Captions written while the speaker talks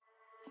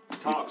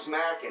talk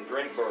smack, and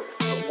drink bourbon.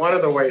 But one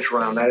of the ways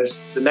around that is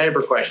the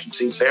neighbor question.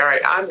 So you say, all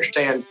right, I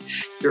understand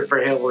you're for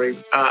Hillary.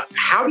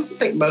 How do you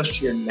think most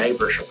of your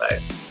neighbors are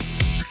voting?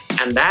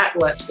 And that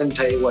lets them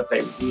tell you what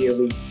they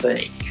really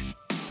think.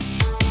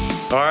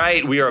 All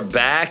right, we are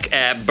back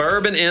at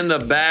Bourbon in the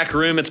Back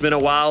Room. It's been a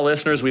while,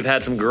 listeners. We've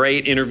had some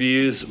great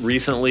interviews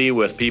recently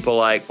with people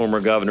like former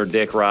Governor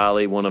Dick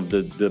Riley, one of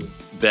the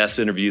best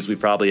interviews we've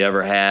probably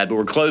ever had. But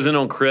we're closing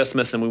on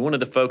Christmas, and we wanted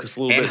to focus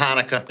a little bit.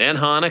 And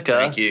Hanukkah.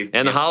 Thank you.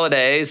 And the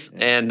holidays.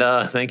 And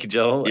thank you,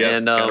 Joel. Yeah,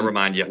 and got to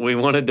remind you. We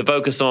wanted to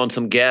focus on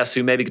some guests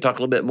who maybe could talk a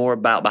little bit more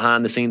about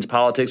behind-the-scenes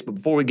politics. But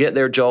before we get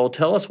there, Joel,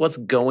 tell us what's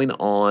going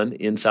on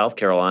in South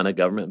Carolina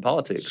government and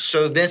politics.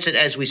 So, Vincent,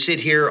 as we sit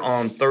here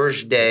on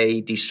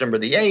Thursday, December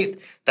the 8th,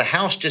 the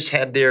House just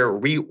had their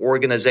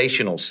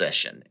reorganizational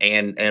session.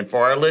 And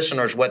for our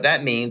listeners, what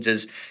that means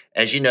is,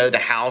 as you know, the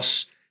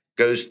House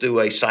goes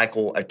through a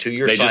cycle, a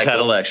 2-year cycle. They just had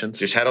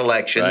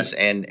elections.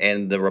 Right.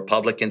 And the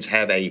Republicans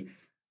have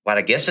what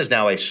I guess is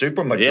now a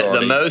supermajority. Yeah,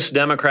 the most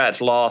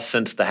Democrats lost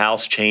since the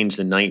House changed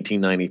in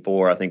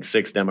 1994. I think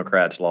 6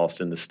 Democrats lost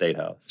in the State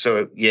House.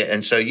 So,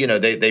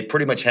 they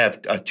pretty much have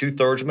a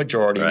 2/3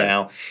 majority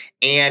now.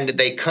 And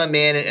they come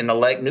in and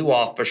elect new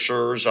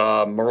officers.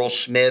 Merle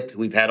Smith, who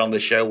we've had on the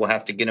show, we'll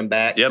have to get him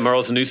back. Yeah,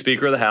 Merle's the new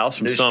Speaker of the House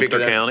from Sumter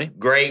County.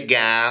 Great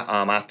guy.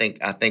 I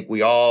think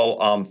we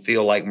all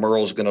feel like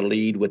Merle's going to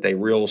lead with a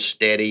real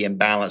steady and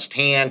balanced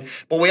hand.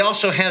 But we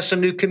also have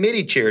some new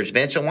committee chairs,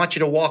 Vince. I want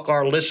you to walk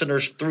our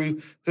listeners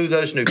through who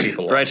those new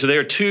people are. Right. So there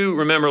are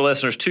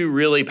two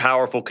really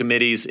powerful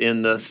committees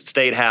in the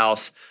State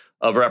House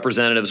of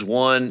Representatives.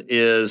 One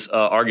is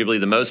arguably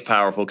the most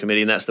powerful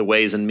committee, and that's the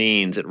Ways and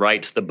Means. It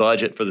writes the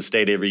budget for the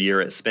state every year.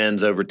 It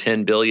spends over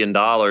 $10 billion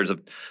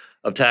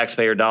of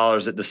taxpayer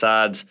dollars. It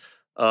decides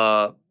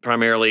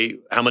primarily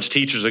how much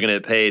teachers are going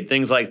to get paid,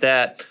 things like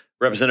that.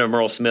 Representative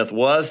Merle Smith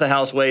was the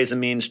House Ways and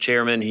Means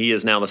chairman. He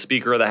is now the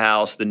Speaker of the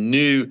House. The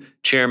new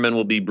chairman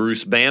will be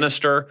Bruce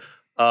Bannister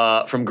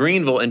from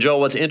Greenville. And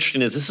Joel, what's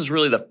interesting is this is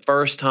really the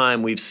first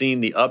time we've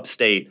seen the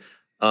upstate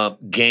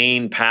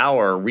gain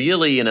power,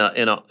 really in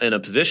a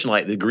position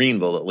like the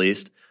Greenville, at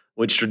least,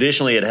 which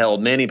traditionally had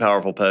held many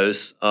powerful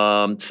posts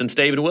since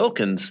David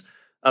Wilkins,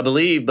 I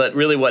believe. But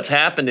really, what's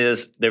happened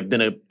is there've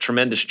been a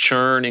tremendous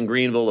churn in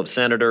Greenville of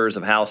senators,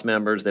 of House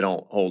members. They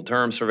don't hold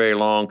terms for very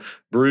long.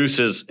 Bruce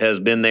has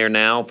been there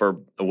now for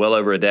well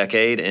over a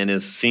decade and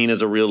is seen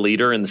as a real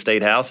leader in the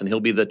State House, and he'll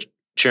be the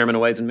chairman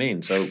of Ways and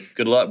Means. So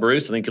good luck,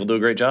 Bruce. I think you'll do a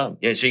great job.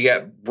 Yeah, so you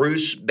got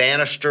Bruce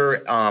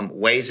Bannister,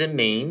 Ways and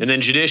Means. And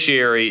then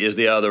Judiciary is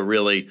the other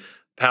really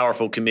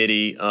powerful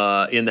committee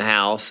in the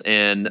House.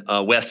 And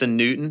Weston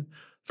Newton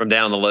from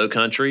down in the Low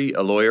Country,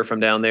 a lawyer from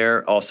down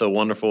there, also a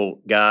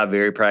wonderful guy,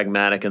 very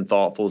pragmatic and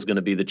thoughtful, is going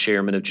to be the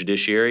chairman of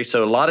Judiciary.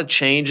 So a lot of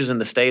changes in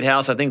the State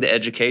House. I think the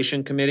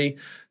Education Committee,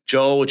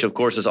 Joel, which of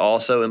course is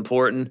also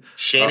important.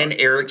 Shannon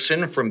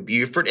Erickson from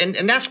Beaufort.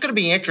 And that's going to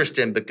be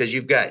interesting because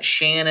you've got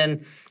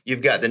Shannon.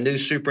 You've got the new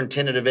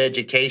superintendent of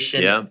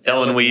education. Yeah,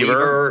 Ellen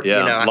Weaver.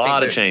 Yeah, a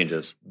lot of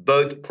changes.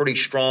 Both pretty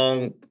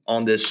strong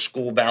on this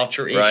school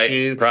voucher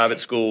issue.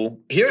 Private school.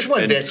 Here's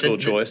one, Vincent, school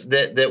choice.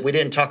 that we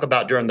didn't talk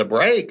about during the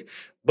break.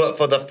 But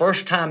for the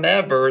first time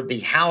ever,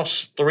 the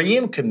House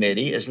 3M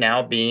committee is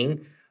now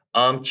being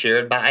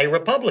chaired by a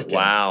Republican.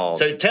 Wow.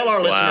 So tell our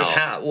listeners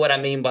what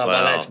I mean by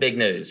that's big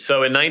news.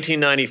 So in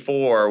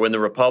 1994, when the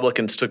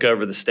Republicans took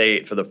over the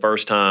state for the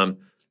first time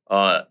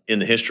in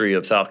the history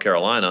of South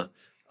Carolina,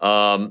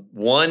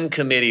 one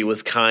committee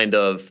was kind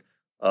of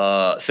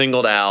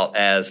singled out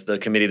as the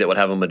committee that would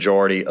have a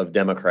majority of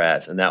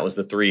Democrats, and that was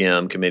the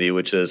 3M committee,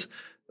 which is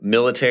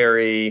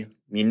military,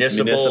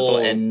 municipal,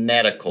 and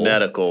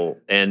medical.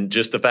 And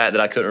just the fact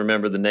that I couldn't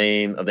remember the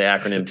name of the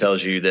acronym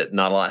tells you that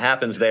not a lot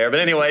happens there. But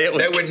anyway, it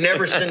was. They would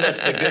never send us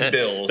the good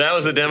bills. That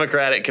was the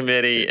Democratic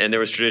committee, and there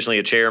was traditionally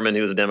a chairman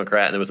who was a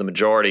Democrat, and there was a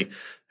majority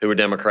who were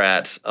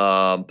Democrats.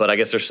 But I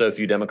guess there's so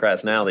few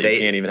Democrats now that you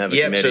can't even have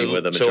a committee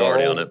with a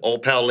majority on it.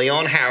 Old pal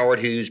Leon Howard,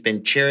 who's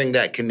been chairing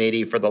that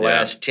committee for the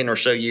last 10 or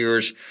so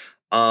years,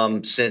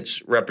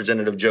 since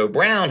Representative Joe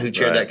Brown, who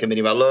chaired that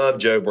committee. I love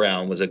Joe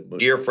Brown, was a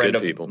dear friend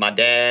of my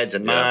dad's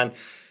and mine.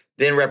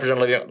 Then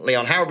Representative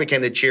Leon Howard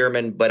became the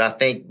chairman, but I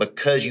think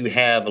because you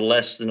have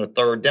less than a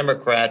third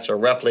Democrats, or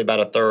roughly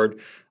about a third,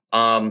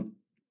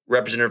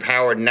 Representative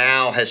Howard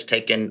now has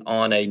taken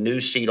on a new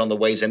seat on the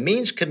Ways and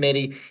Means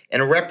Committee,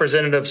 and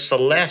Representative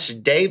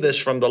Celeste Davis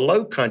from the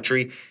Low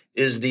Country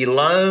is the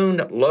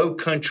lone Low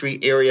Country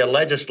area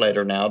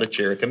legislator now to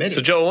chair a committee. So,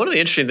 Joe, one of the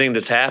interesting things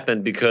that's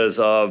happened because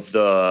of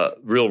the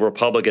real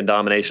Republican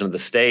domination of the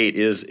state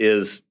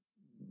is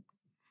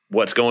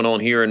what's going on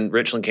here in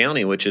Richland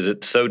County, which is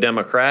it's so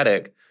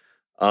Democratic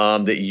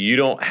that you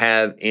don't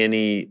have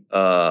any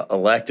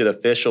elected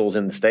officials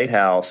in the State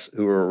House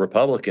who are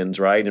Republicans,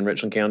 right, in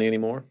Richland County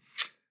anymore?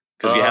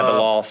 Because you have the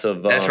loss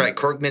of that's right,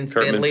 Kirkman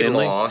Finley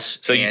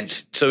lost. So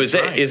is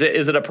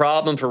it a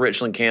problem for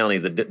Richland County,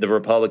 the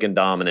Republican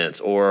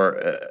dominance,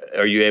 or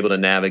are you able to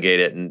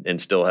navigate it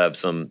and still have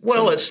some?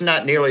 Well, it's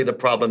not nearly the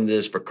problem it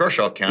is for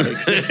Kershaw County.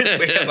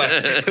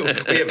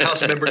 we have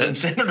House members and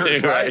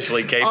senators who are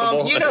actually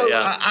capable.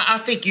 I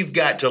think you've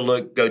got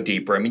to go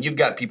deeper. I mean, you've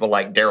got people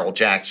like Darrell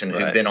Jackson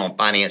who've been on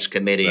Finance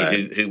Committee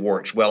who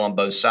works well on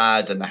both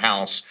sides in the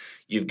House.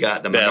 You've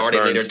got the minority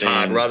leader,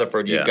 Todd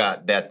Rutherford. You've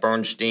got Beth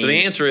Bernstein. So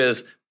the answer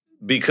is,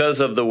 because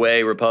of the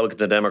way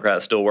Republicans and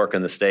Democrats still work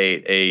in the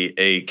state,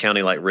 a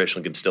county like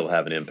Richland could still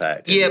have an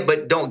impact. Yeah,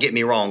 but don't get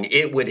me wrong.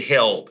 It would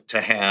help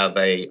to have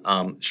a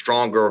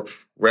stronger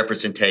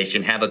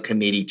representation, have a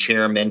committee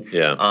chairman.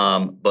 Yeah.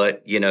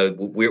 But,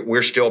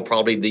 we're still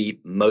probably the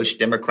most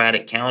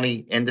Democratic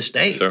county in the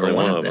state. Certainly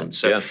one of them.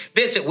 So,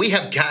 Vincent, we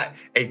have got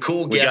a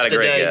cool guest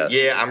today. Guest.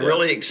 Yeah, I'm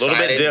really excited. A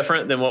little bit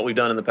different than what we've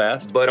done in the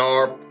past. But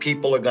our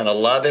people are going to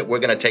love it. We're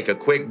going to take a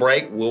quick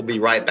break. We'll be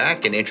right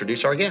back and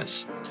introduce our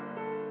guests.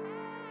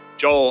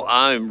 Joel,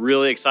 I'm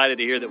really excited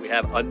to hear that we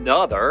have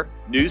another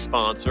new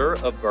sponsor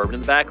of Bourbon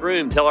in the Back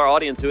Room. Tell our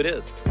audience who it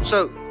is.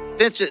 So,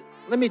 Vincent,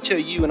 let me tell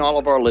you and all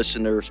of our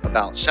listeners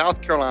about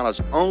South Carolina's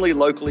only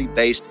locally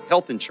based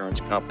health insurance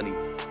company,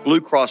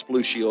 Blue Cross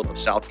Blue Shield of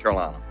South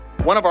Carolina,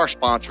 one of our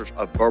sponsors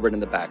of Bourbon in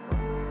the Back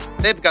Room.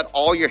 They've got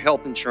all your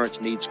health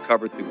insurance needs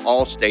covered through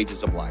all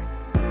stages of life.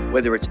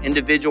 Whether it's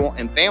individual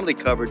and family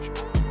coverage,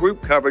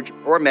 group coverage,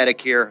 or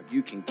Medicare,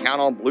 you can count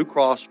on Blue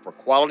Cross for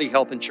quality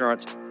health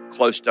insurance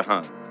close to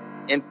home.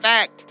 In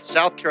fact,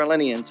 South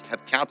Carolinians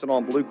have counted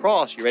on Blue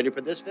Cross, you ready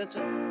for this,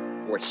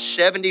 Vincent? For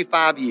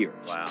 75 years.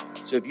 Wow.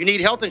 So if you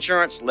need health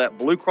insurance, let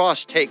Blue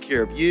Cross take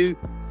care of you,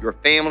 your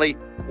family,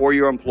 or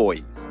your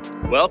employees.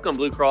 Welcome,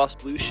 Blue Cross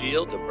Blue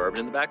Shield, to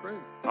Bourbon in the Back Room.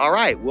 All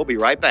right, we'll be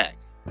right back.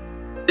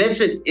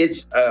 Vincent,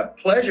 it's a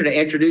pleasure to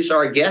introduce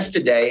our guest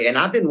today, and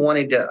I've been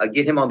wanting to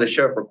get him on the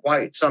show for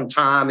quite some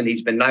time, and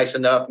he's been nice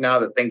enough now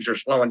that things are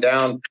slowing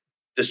down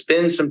to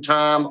spend some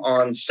time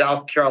on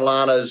South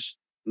Carolina's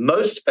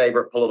most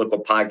favorite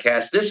political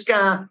podcast. This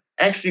guy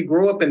actually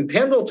grew up in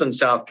Pendleton,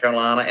 South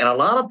Carolina, and a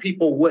lot of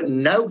people wouldn't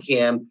know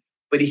him,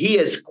 but he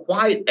is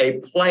quite a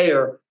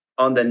player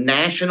on the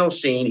national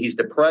scene. He's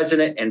the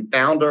president and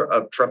founder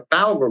of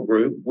Trafalgar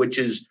Group, which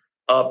is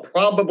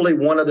probably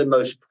one of the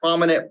most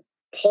prominent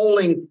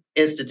polling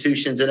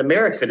institutions in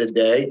America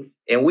today.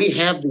 And we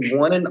have the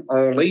one and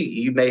only,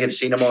 you may have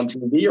seen him on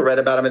TV or read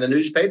about him in the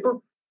newspaper,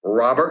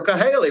 Robert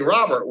Cahaly.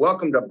 Robert,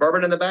 welcome to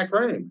Bourbon in the Back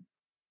Room.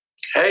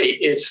 Hey,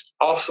 it's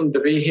awesome to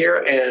be here,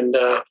 and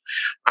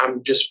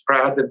I'm just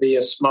proud to be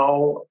a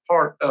small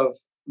part of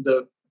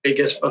the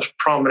biggest, most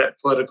prominent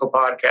political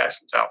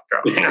podcast in South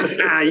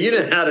Carolina. You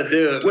know how to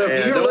do it. Well,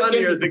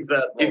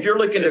 if you're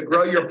looking to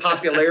grow your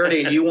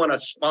popularity and you want to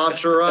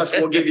sponsor us,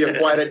 we'll give you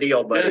quite a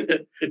deal, buddy.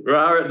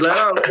 Robert,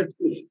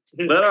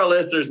 let our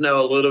listeners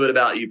know a little bit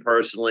about you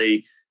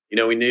personally.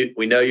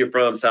 We know you're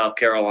from South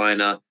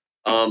Carolina,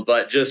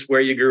 but just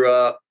where you grew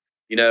up,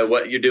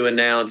 what you're doing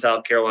now in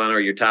South Carolina, or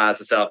your ties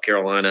to South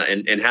Carolina,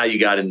 and how you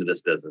got into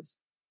this business.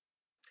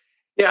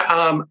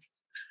 Yeah,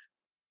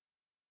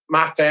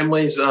 my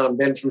family's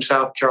been from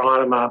South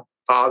Carolina. My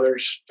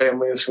father's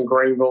family is from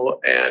Greenville,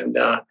 and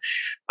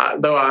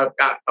though I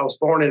was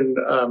born in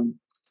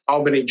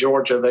Albany,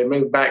 Georgia, they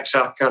moved back to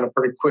South Carolina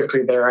pretty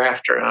quickly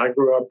thereafter. And I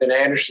grew up in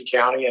Anderson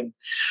County and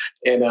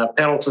in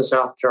Pendleton,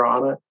 South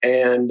Carolina,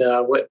 and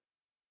went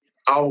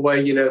all the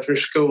way, through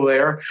school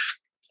there.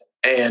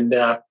 And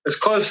as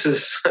close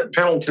as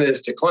Pendleton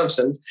is to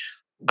Clemson,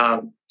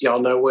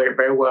 y'all know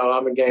very well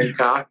I'm a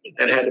Gamecock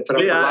and had to put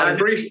up a lot of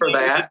grief for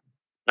that.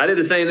 I did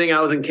the same thing.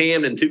 I was in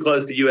Camden, too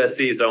close to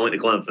USC, so I went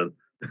to Clemson.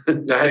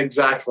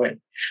 Exactly.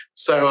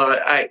 So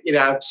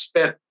I've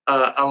spent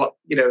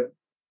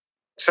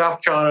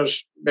South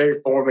Carolina's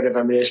very formative.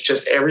 I mean, it's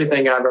just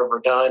everything I've ever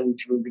done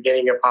from the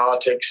beginning of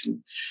politics,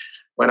 and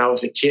when I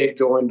was a kid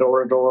going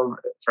door to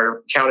door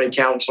for county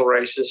council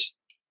races.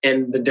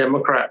 In the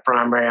Democrat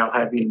primary, I'll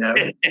have you know.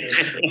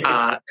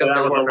 That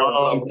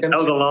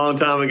was a long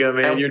time ago,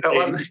 man. You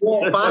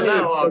won't find any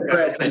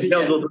Democrats in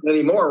Pendleton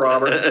anymore,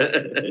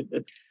 Robert.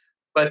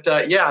 But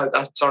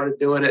I started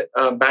doing it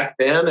back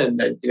then,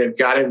 and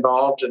got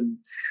involved in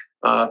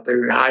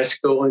through high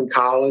school and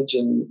college,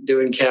 and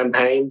doing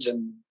campaigns.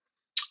 And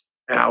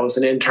I was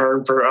an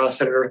intern for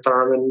Senator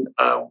Thurman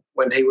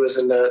when he was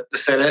in the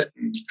Senate.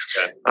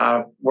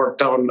 And,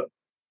 worked on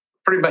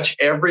pretty much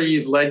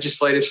every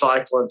legislative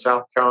cycle in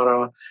South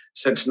Carolina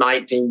since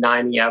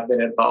 1990 I've been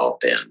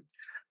involved in.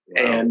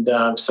 Wow.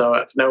 And so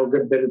I know a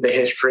good bit of the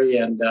history,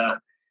 and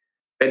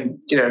been,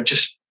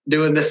 just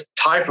doing this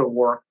type of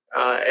work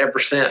ever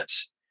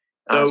since.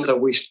 So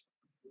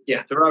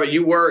Robert,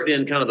 you worked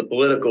in kind of the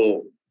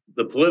political,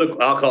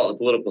 I'll call it the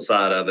political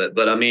side of it.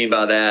 But I mean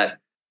by that,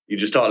 you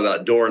just talked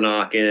about door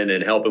knocking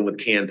and helping with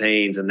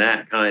campaigns and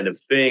that kind of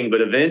thing.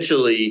 But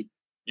eventually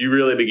you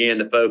really began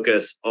to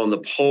focus on the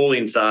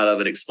polling side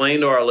of it. Explain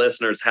to our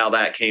listeners how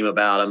that came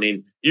about. I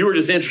mean, you were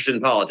just interested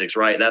in politics,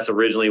 right? That's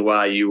originally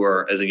why you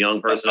were, as a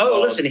young person.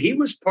 Listen, he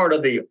was part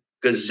of the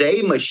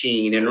Gazette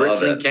machine in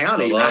Richland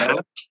County.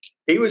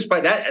 He was,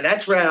 but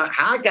that's how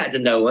I got to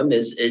know him.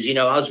 Is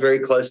I was very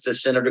close to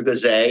Senator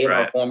Gazay and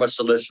our former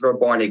solicitor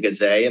Barney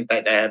Gazay. In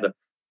fact, I had the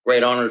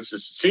great honor to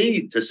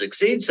succeed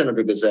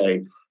Senator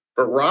Gazay.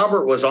 But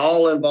Robert was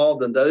all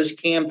involved in those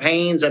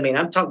campaigns. I mean,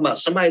 I'm talking about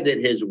somebody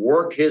that has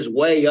worked his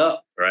way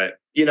up, right?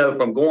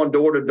 From going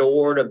door to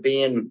door to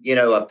being,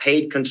 a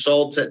paid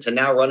consultant to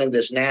now running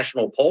this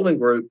national polling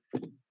group.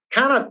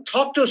 Kind of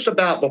talk to us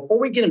about, before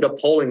we get into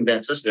polling,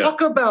 Vince, let's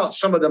talk about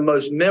some of the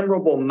most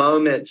memorable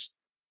moments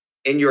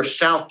in your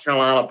South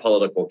Carolina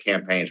political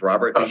campaigns,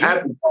 Robert, because you're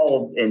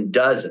involved in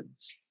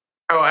dozens.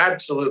 Oh,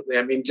 absolutely.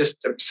 I mean, just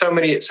so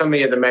many of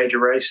the major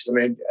races. I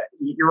mean,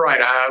 you're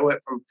right. I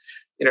went from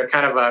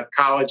kind of a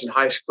college and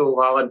high school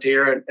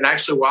volunteer. And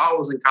actually, while I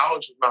was in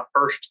college, was my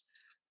first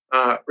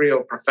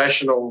real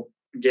professional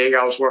gig.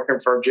 I was working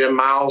for Jim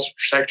Miles,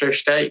 Secretary of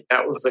State.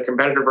 That was the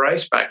competitive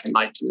race back in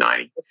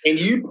 1990. And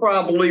you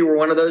probably were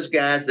one of those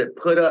guys that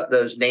put up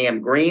those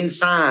damn green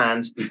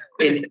signs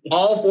in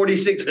all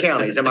 46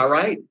 counties. Am I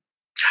right?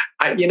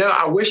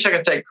 I wish I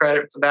could take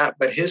credit for that,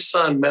 but his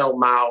son, Mel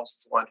Miles,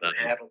 is the one who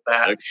handled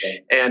that.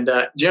 Okay. And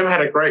Jim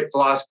had a great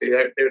philosophy.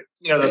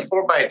 Those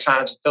 4x8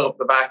 signs would fill up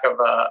the back of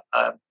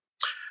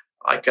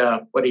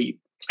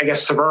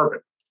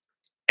Suburban.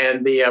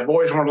 And the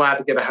boys weren't allowed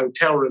to get a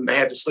hotel room. They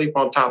had to sleep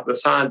on top of the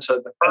sign.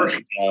 So the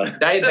first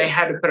day, they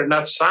had to put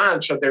enough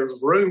signs so there was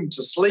room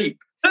to sleep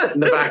in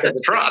the back of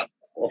the truck.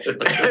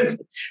 And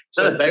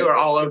so they were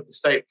all over the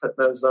state putting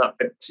those up.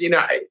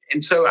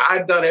 And so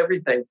I've done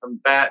everything from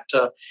that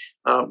to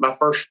my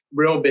first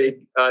real big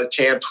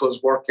chance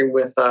was working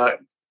with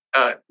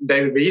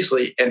David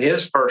Beasley in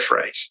his first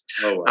race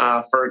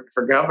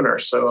for governor.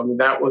 So I mean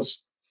that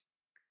was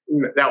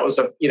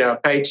a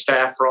paid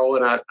staff role,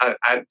 and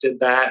I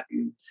did that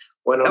and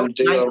went on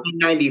to do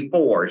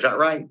 1994. Is that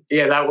right?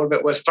 Yeah,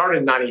 that was started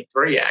in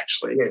 93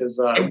 actually. And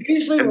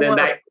then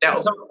that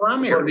was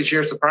one of these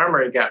years the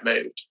primary got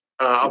moved.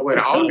 All the way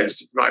to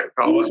August, if you might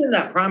recall. Who was in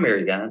that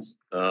primary, guys?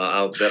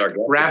 I'll bet our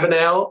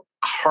Ravenel,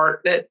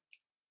 Hartnett.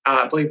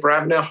 I believe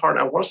Ravenel,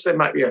 Hartnett. I want to say it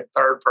might be a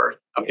third person.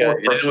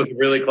 It was a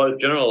really close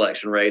general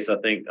election race. I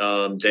think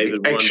David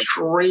won.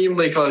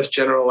 Extremely close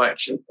general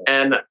election.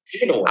 And I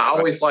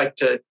always like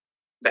to,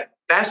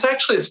 that's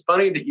actually, it's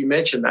funny that you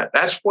mentioned that.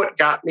 That's what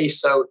got me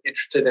so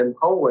interested in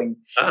polling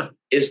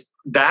is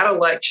that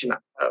election.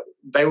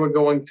 They were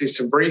going through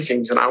some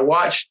briefings and I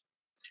watched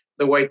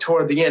the way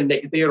toward the end,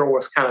 Nick Theodore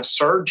was kind of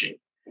surging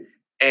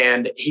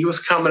and he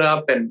was coming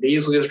up and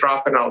Beasley was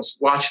dropping. I was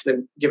watching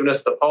them giving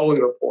us the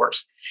polling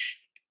reports.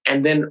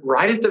 And then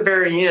right at the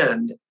very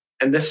end,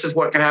 and this is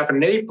what can happen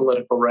in any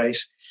political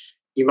race,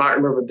 you might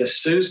remember the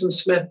Susan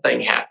Smith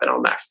thing happened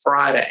on that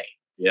Friday.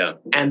 Yeah.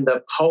 And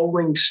the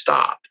polling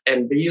stopped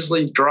and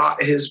Beasley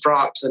dropped his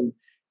drops and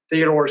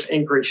Theodore's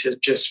increases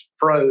just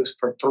froze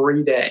for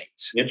 3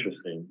 days.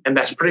 Interesting. And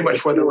that's pretty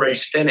much where the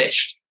race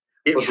finished.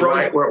 It was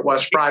right where it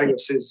was Friday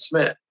with Susan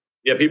Smith.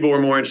 Yeah, people were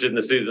more interested in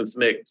the Susan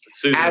Smith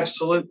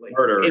absolutely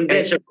murder.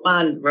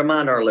 And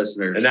remind our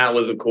listeners. And that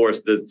was, of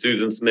course, the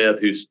Susan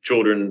Smith whose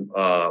children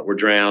were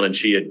drowned, and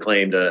she had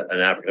claimed an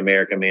African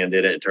American man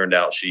did it. It turned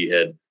out she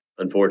had,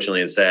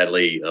 unfortunately and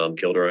sadly,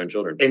 killed her own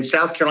children. In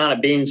South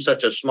Carolina, being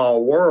such a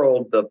small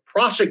world, the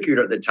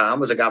prosecutor at the time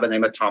was a guy by the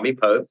name of Tommy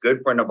Pope,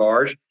 good friend of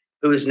ours,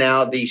 who is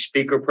now the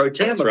Speaker Pro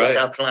Tem of the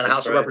South Carolina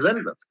House of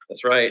Representatives.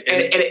 That's right.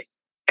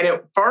 And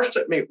at first,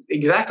 I mean,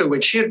 exactly when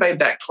she had made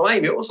that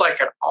claim, it was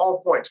like an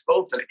all points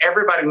bulletin.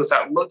 Everybody was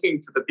out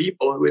looking for the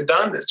people who had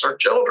done this, her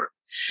children.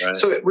 Right.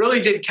 So it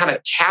really did kind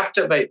of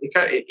captivate.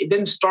 It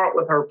didn't start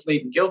with her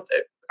pleading guilty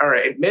or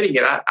admitting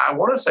it. I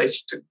want to say it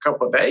took a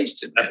couple of days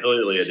to admit.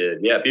 Absolutely, it did.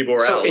 Yeah, people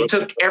were out. So it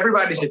took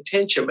everybody's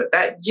attention, but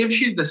that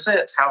gives you the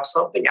sense how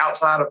something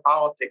outside of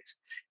politics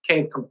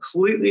can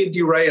completely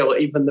derail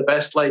even the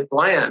best laid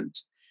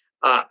plans.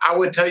 I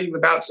would tell you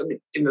without some,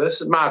 this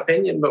is my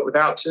opinion, but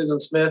without Susan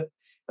Smith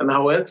and the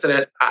whole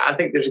incident, I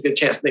think there's a good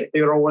chance Nick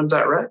Theodore wins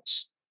that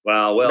race.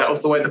 Wow. Well, that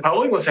was the way the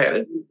polling was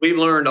headed. We've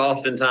learned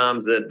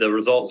oftentimes that the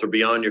results are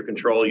beyond your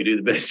control. You do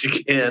the best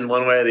you can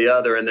one way or the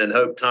other, and then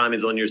hope time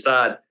is on your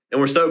side. And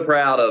we're so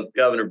proud of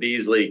Governor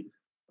Beasley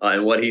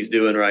and what he's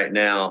doing right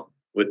now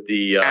with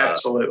the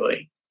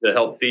absolutely to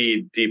help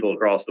feed people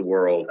across the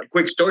world. A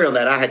quick story on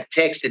that. I had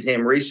texted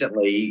him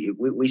recently.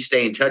 We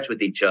stay in touch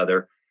with each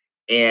other.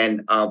 And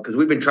because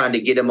we've been trying to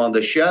get him on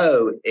the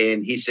show,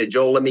 and he said,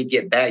 "Joel, let me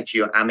get back to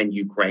you. I'm in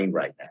Ukraine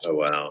right now." Oh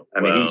wow! I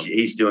mean,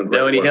 he's doing great.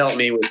 No, and he helped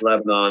me with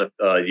Lebanon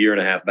a year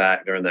and a half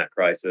back during that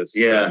crisis.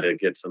 Yeah, to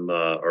get some,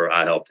 or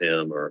I helped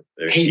him, or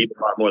he did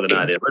a lot more than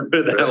I did. Let's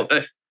put it that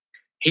way.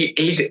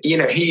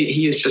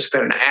 He has just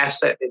been an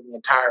asset in the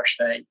entire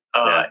state.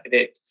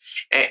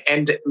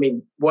 And I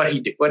mean, what he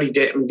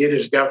did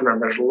as governor.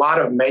 There's a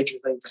lot of major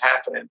things that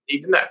happened, and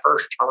even that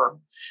first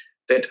term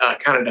that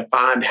kind of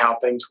defined how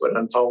things would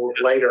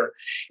unfold later.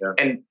 Yeah.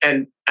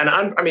 And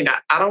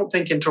I don't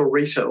think until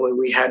recently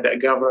we had a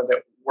governor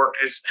that worked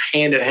as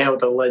hand in hand with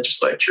the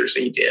legislatures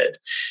he did.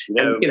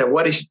 And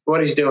what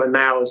he's doing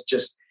now is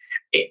just,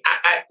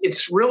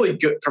 it's really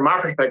good from my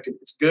perspective.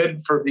 It's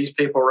good for these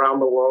people around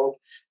the world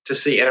to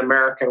see an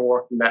American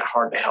working that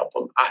hard to help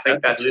them. I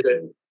think that's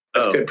good.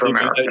 That's good for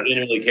America.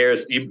 Genuinely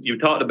cares. You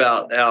talked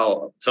about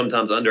how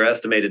sometimes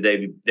underestimated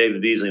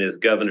David Beasley and his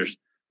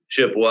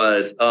governorship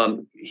was.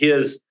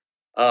 His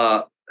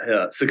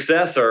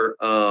successor,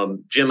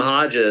 Jim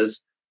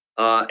Hodges,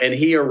 and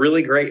he are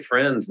really great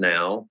friends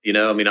now.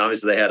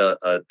 Obviously they had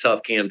a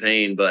tough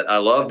campaign, but I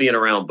love being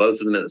around both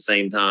of them at the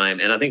same time.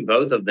 And I think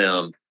both of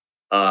them,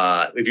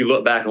 if you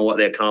look back on what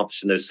they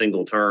accomplished in those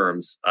single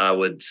terms, I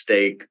would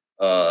stake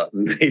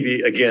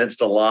maybe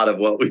against a lot of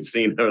what we've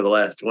seen over the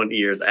last 20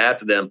 years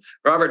after them.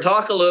 Robert,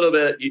 talk a little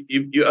bit.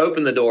 You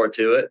opened the door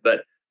to it,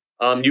 but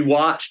you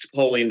watched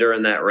polling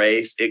during that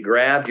race. It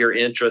grabbed your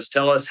interest.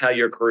 Tell us how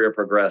your career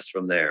progressed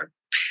from there.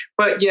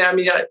 But yeah,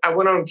 I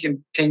went on and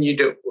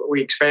continued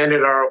we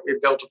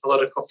built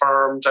political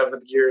firms over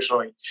the years, and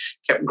we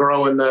kept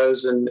growing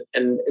those and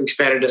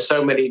expanded to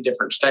so many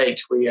different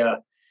states.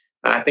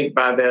 I think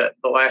by the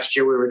last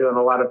year we were doing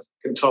a lot of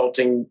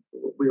consulting.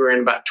 We were in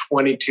about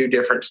 22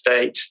 different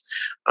states,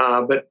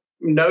 but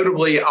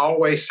notably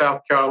always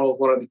South Carolina was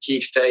one of the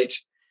key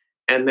states.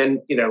 And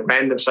then,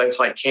 random states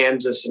like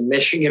Kansas and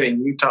Michigan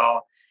and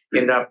Utah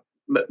ended up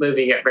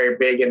moving it very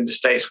big into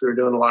states we were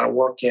doing a lot of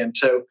work in.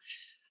 So,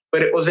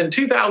 but it was in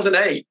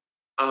 2008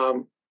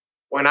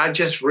 when I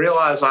just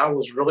realized I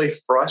was really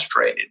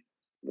frustrated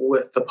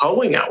with the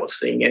polling I was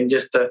seeing and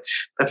just the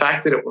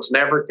fact that it was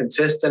never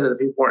consistent and the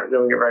people weren't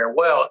doing it very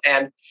well.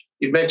 And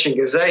you mentioned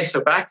Gazet.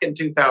 So back in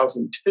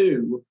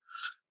 2002,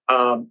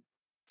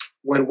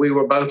 when we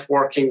were both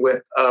working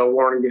with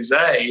Warren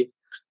Gazet,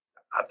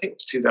 I think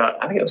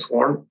it was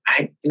Warren.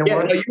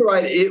 Warren? No, you're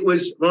right. It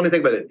was, let me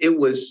think about it. It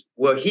was,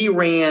 he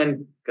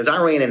ran, because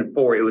I ran in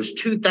 4. It was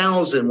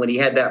 2000 when he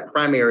had that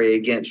primary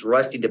against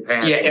Rusty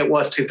DePass. Yeah, it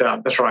was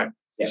 2000. That's right.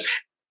 Yeah.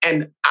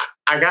 And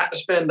I got to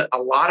spend a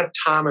lot of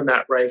time in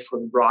that race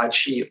with Rod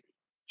Shealy.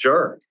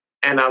 Sure.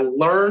 And I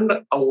learned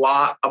a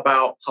lot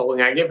about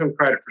polling. I give him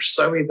credit for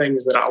so many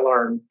things that I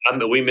learned.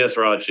 We miss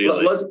Rod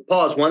Shealy. Let's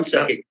pause 1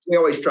 second. Yeah. We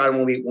always try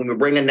when we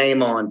bring a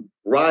name on.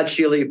 Rod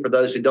Shealy, for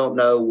those who don't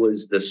know,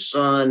 was the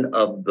son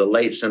of the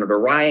late Senator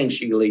Ryan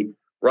Shealy.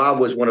 Rod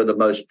was one of the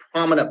most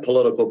prominent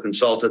political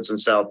consultants in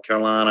South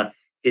Carolina.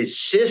 His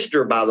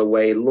sister, by the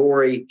way,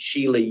 Lori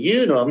Shealy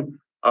Unum,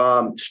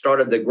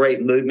 started the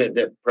great movement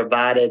that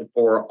provided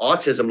for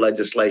autism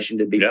legislation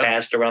to be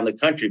passed around the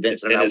country.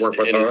 Vincent and I worked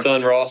with her. And his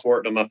son Ross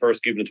worked on my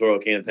first gubernatorial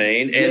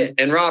campaign.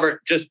 And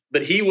Robert,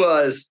 but he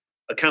was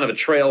a kind of a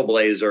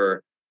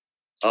trailblazer.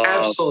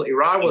 Absolutely.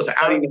 Rod was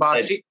out of the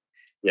box.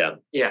 Yeah.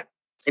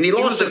 And he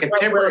lost a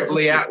contemporary of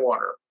Lee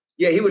Atwater.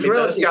 Yeah, he was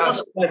relatively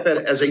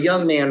as a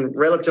young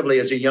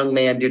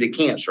man due to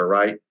cancer,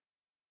 right?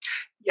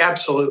 Yeah,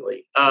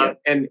 absolutely.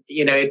 And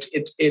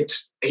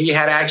it's he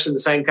had actually the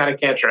same kind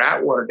of cancer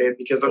Atwater did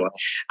because of,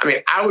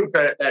 I would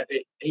credit that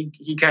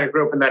he kind of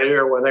grew up in that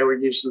era where they were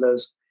using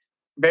those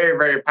very,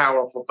 very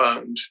powerful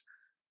phones.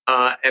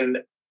 And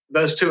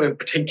those two in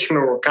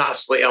particular were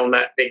constantly on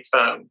that big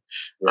phone.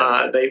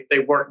 Right. They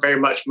worked very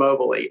much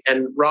mobily.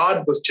 And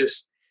Rod was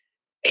just,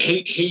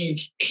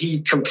 he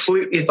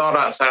completely thought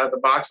outside of the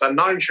box. I'm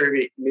not even sure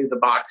if he knew the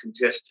box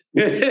existed,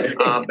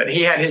 but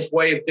he had his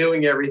way of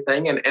doing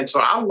everything. And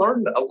so I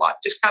learned a lot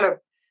just kind of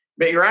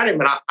being around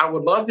him. And I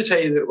would love to tell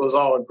you that it was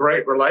all a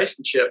great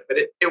relationship, but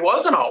it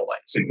wasn't always.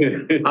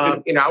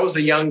 I was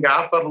a young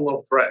guy, felt a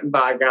little threatened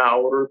by a guy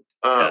older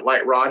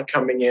like Rod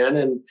coming in,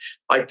 and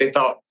like they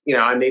thought,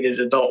 I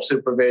needed adult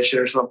supervision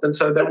or something.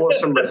 So there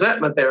was some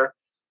resentment there.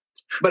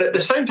 But at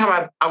the same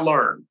time, I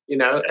learned,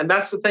 and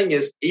that's the thing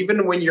is,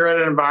 even when you're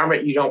in an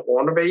environment you don't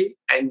want to be,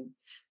 and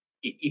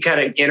you kind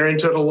of enter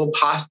into it a little,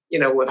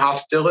 with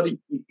hostility,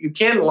 you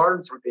can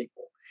learn from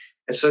people.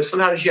 And so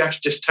sometimes you have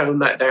to just tone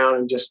that down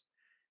and just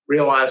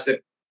realize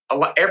that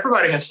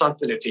everybody has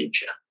something to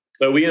teach you.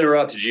 So we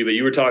interrupted you, but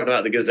you were talking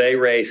about the Gazet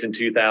race in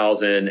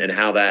 2000 and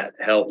how that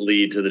helped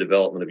lead to the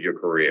development of your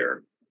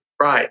career.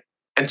 Right.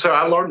 And so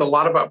I learned a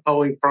lot about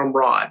polling from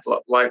Rod,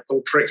 like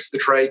little tricks of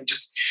the trade,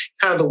 just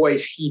kind of the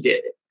ways he did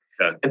it.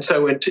 Okay. And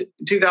so in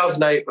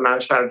 2008, when I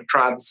decided to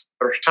try this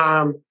first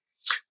time,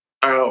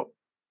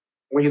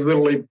 we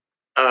literally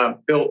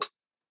built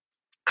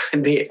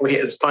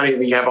it's funny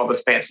that you have all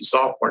this fancy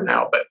software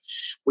now, but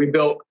we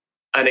built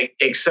an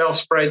Excel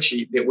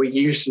spreadsheet that we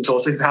used until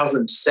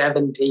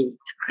 2017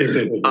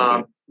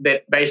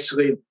 that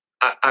basically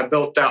I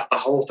built out the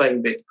whole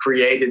thing that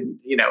created,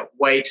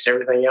 weights and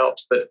everything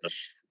else. But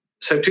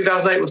so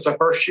 2008 was the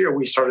first year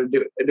we started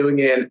doing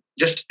it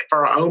just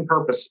for our own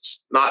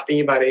purposes, not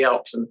anybody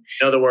else. And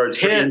in other words,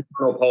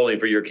 internal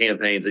polling for your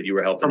campaigns that you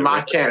were helping. For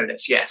my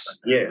candidates, yes.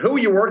 Yeah. Who were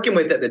you working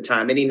with at the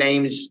time? Any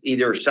names,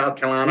 either South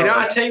Carolina?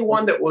 I tell you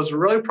one that was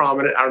really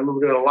prominent, I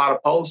remember doing a lot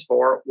of polls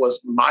for, was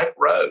Mike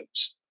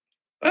Rhodes.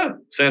 Oh,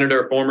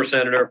 former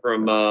senator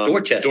from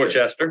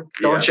Dorchester.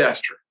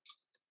 Dorchester.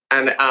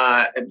 And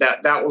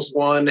that was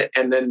one.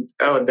 And then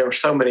there were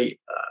so many.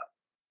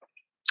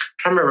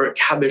 I remember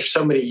how there's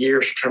so many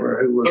years to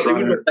remember who was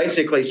running.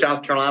 Basically,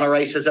 South Carolina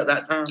races at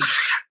that time?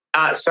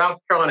 South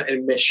Carolina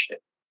and Michigan.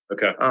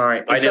 Okay. All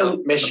right. I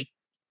know Michigan.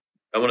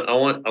 I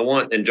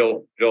want, and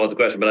Joel has a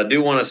question, but I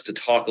do want us to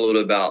talk a little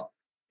bit about,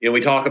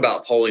 we talk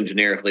about polling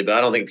generically, but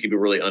I don't think people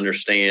really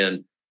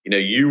understand,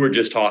 you were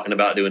just talking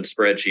about doing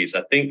spreadsheets.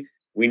 I think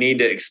you need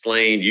to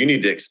explain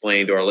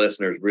to our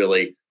listeners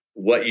really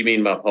what you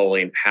mean by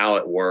polling, how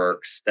it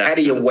works. How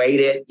do you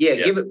weight it? Yeah.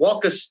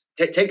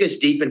 Take us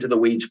deep into the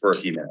weeds for a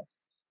few minutes.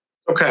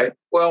 Okay.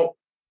 Well,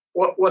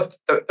 what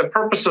the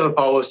purpose of the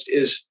poll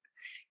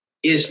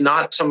is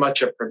not so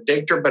much a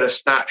predictor, but a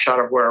snapshot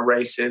of where a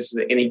race is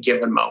at any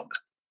given moment.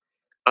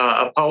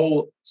 A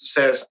poll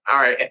says, all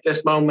right, at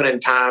this moment in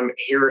time,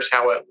 here's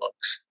how it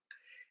looks.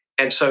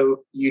 And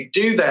so you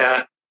do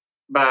that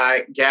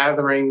by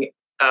gathering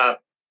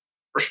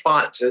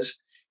responses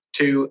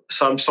to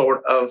some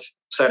sort of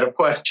set of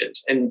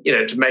questions. And,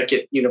 to make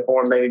it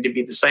uniform, they need to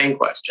be the same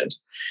questions.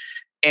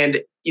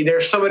 And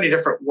there's so many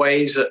different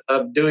ways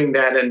of doing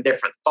that and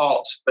different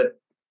thoughts, but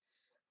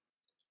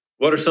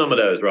what are some of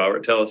those,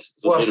 Robert? Tell us.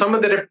 Well,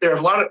 there's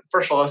a lot of,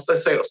 first of all,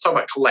 let's talk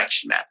about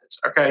collection methods.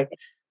 Okay.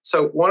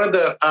 So one of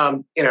the,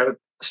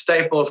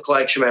 staple of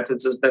collection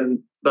methods has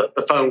been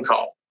the phone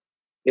call,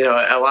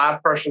 a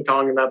live person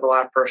calling another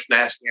live person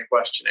asking a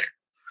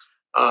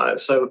questionnaire.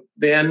 So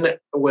then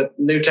with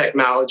new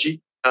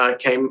technology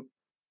came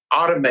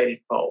automated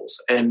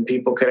polls, and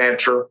people could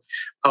answer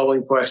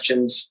polling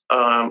questions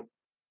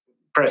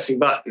pressing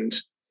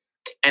buttons.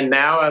 And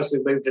now, as we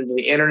moved into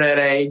the internet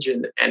age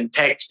and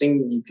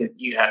texting,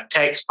 you have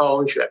text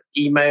polls, you have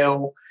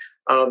email.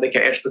 They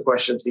can answer the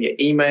questions via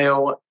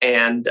email,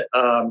 and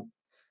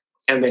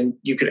then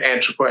you could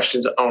answer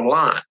questions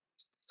online.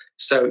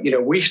 So,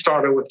 we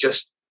started with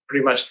just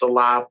pretty much the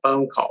live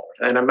phone call.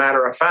 And a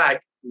matter of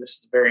fact, and this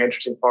is a very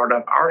interesting part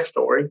of our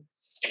story,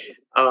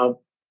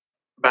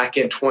 back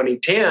in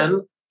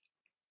 2010,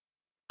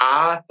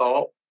 I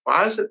thought,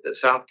 why is it that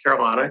South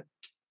Carolina,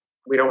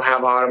 we don't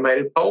have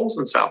automated polls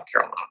in South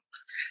Carolina?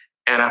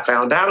 And I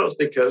found out it was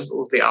because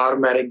the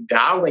automatic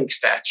dialing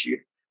statute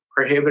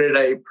prohibited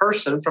a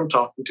person from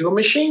talking to a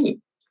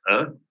machine.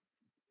 Huh?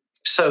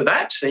 So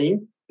that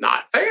seemed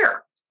not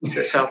fair.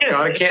 South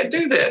Carolina can't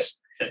do this.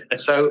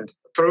 So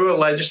through a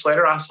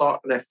legislator, I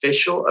sought an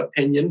official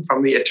opinion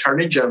from the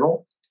Attorney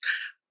General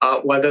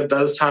whether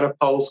those kind of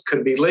polls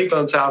could be legal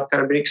in South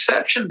Carolina, be an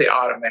exception to the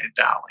automated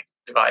dialing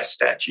device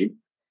statute.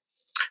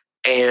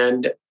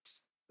 And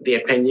the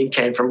opinion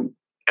came from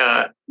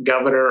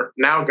Governor,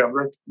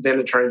 then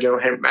Attorney General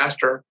Henry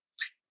Master,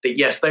 that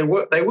yes, they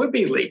would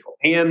be legal.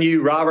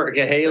 You, Robert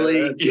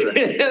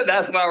Cahaley.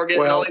 That's why we're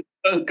getting all these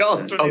phone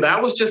calls.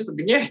 That was just the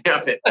beginning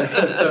of it.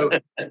 So,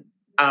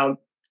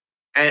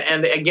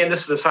 and again,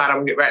 this is a side. I'm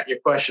going to get back to your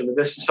question, but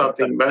this is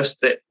something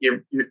most that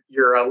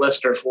your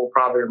listeners will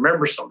probably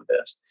remember some of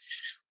this.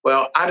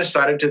 Well, I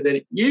decided to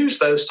then use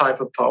those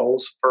type of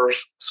polls for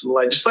some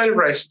legislative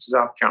races in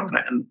South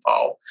Carolina in the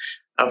fall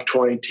of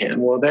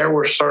 2010. Well, there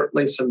were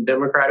certainly some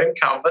Democrat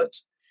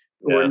incumbents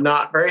who were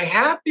not very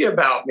happy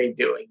about me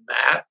doing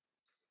that.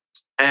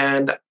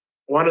 And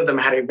one of them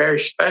had a very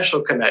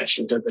special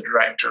connection to the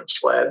director of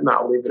SLED, and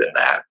I'll leave it at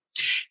that,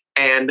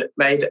 and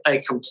made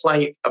a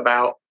complaint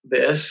about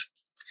this.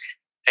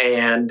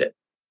 And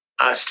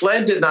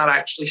SLED did not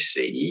actually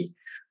see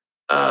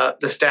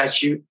the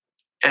statute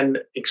and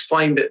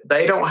explained that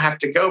they don't have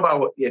to go by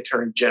what the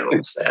Attorney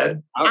General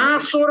said. I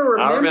sort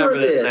of remember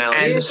this now.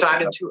 And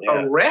decided to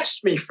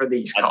arrest me for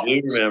these calls.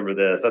 I do remember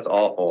this. That's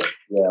awful.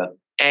 Yeah.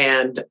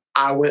 And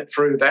I went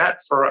through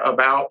that for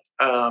about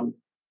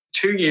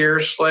 2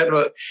 years. SLED,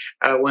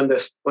 when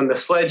the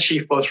SLED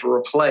chief was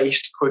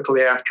replaced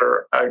quickly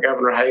after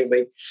Governor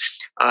Haley,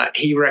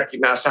 he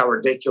recognized how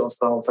ridiculous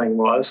the whole thing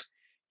was.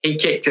 He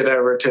kicked it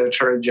over to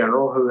Attorney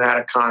General, who had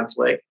a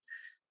conflict.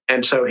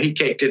 And so he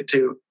kicked it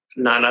to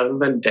none other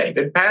than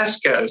David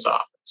Pascoe's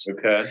office.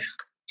 Okay.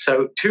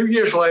 So 2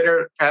 years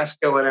later,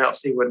 Pascoe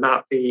announced he would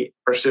not be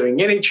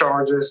pursuing any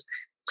charges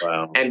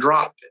and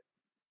dropped it.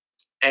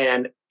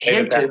 And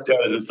hinted,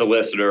 the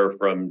solicitor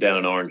from down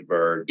in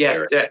Orangeburg.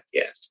 Yes. I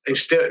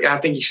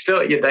think he's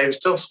still, David's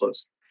still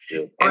solicitor.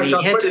 Yeah. And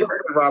he hinted,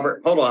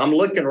 Robert, hold on. I'm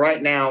looking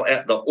right now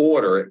at the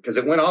order because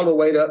it went all the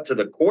way up to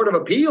the Court of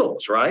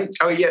Appeals, right?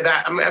 Oh,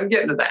 yeah, I'm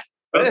getting to that.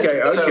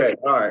 Okay,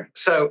 all right.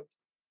 So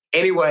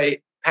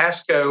anyway,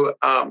 Pascoe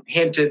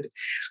hinted,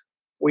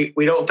 we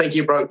don't think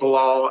he broke the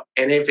law,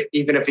 and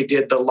even if he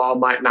did, the law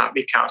might not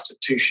be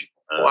constitutional.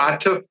 Well, I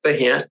took the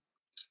hint.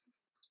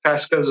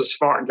 Pascoe's a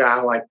smart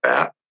guy like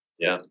that.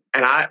 Yeah.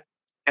 And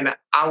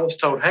I was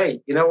told,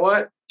 hey, you know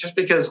what? Just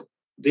because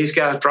these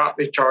guys drop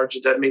these charges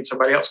doesn't mean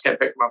somebody else can't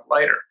pick them up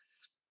later.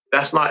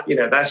 That's not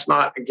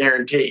a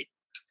guarantee.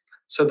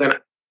 So then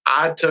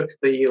I took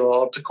the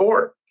law to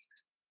court,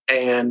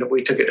 and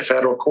we took it to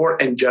federal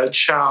court, and Judge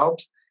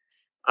Childs,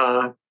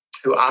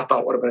 who I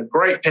thought would have been a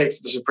great pick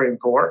for the Supreme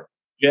Court.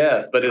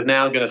 Yes, but is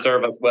now going to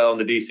serve us well in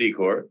the D.C.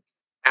 court.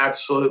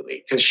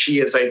 Absolutely, because she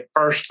is a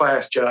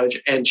first-class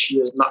judge, and she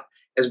is not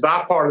as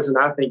bipartisan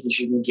I think as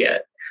you can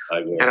get.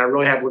 And I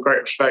really have a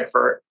great respect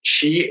for her.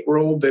 She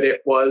ruled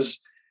that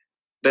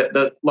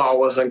the law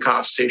was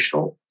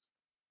unconstitutional.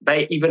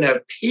 they even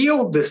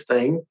appealed this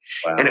thing,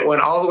 and it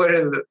went all the way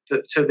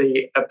to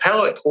the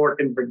appellate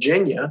court in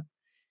Virginia,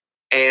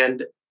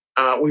 and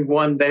we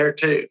won there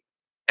too.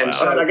 And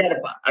so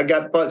I got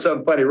to put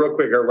something funny real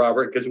quick here,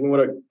 Robert, because we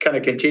want to kind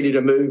of continue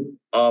to move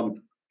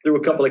through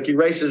a couple of key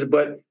races.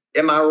 But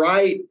am I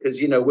right? Because,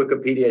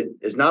 Wikipedia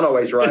is not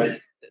always right.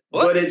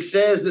 But it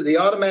says that the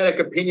automatic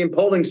opinion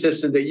polling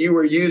system that you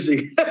were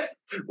using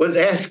was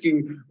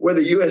asking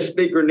whether U.S.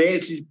 Speaker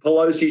Nancy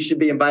Pelosi should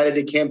be invited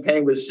to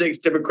campaign with 6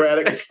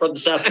 Democrats from the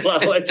South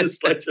Carolina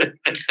legislature.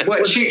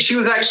 Well, she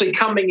was actually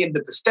coming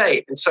into the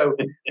state. And so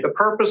the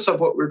purpose of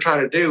what we were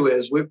trying to do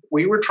is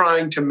we were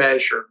trying to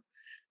measure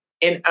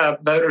in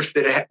voters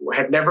that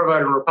had never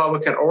voted in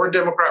Republican or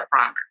Democrat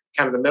primary,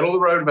 kind of the middle of the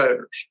road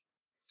voters,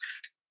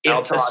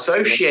 if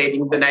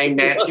associating the name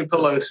Nancy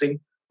Pelosi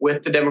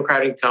with the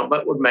Democratic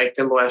incumbent would make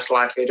them less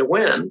likely to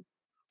win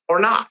or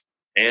not.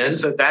 And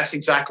so that's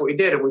exactly what we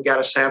did. And we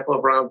got a sample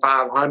of around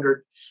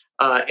 500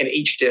 in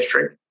each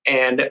district.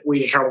 And we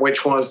determined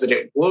which ones that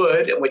it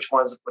would and which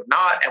ones it would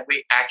not. And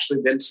we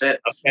actually then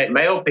sent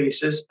mail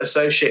pieces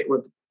associated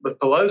with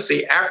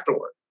Pelosi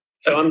afterward.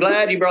 So I'm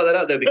glad you brought that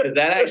up, though, because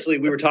that actually,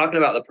 we were talking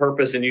about the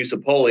purpose and use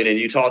of polling, and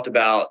you talked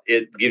about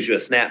it gives you a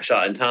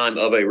snapshot in time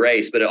of a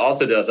race, but it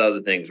also does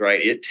other things,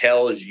 right? It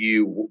tells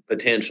you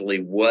potentially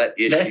what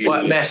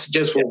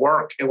messages will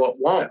work and what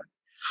won't.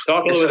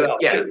 Talk a little bit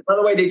about that. By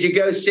the way, did you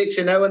go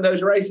 6-0 in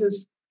those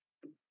races?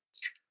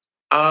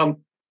 I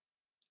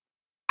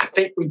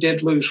think we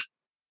did lose.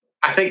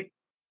 I think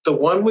the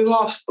one we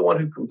lost, the one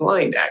who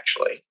complained,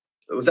 actually.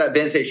 Was that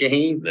Vincent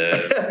Shaheen?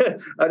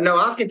 No. No,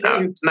 I can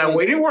tell you. No,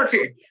 we didn't work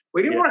here.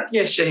 We didn't work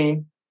against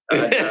Shaheen.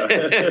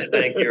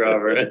 Thank you,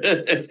 Robert.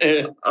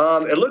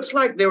 It looks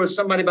like there was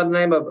somebody by the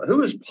name of,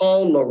 who is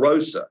Paul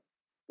LaRosa?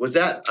 Was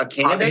that a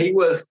candidate?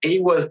 He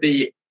was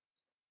the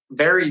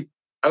very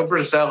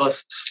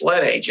overzealous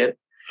sled agent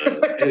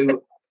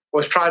who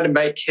was trying to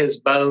make his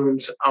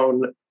bones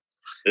on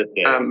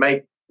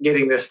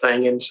getting this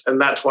thing, and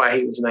that's why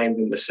he was named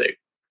in the suit.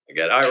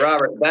 All right,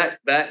 Robert,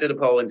 back to the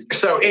polling.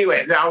 So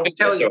anyway, I was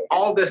telling you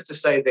all this to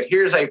say that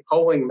here's a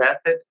polling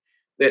method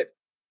that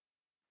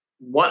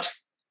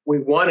once we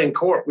won in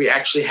court, we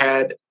actually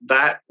had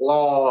that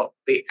law,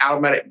 the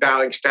automatic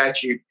balloting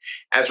statute,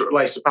 as it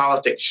relates to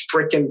politics,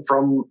 stricken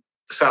from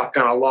the South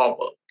Carolina law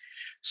book.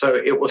 So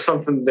it was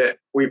something that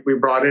we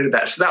brought into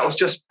that. So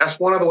that's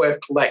one other way of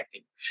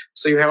collecting.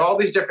 So you have all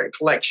these different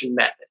collection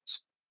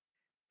methods.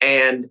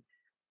 And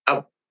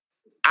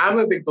I'm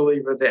a big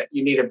believer that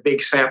you need a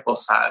big sample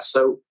size.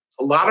 So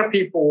a lot of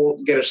people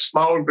get a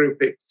smaller group.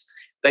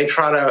 They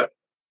try to,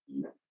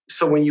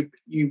 so when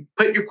you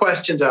put your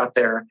questions out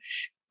there,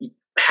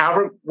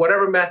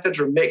 whatever methods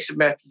or mix of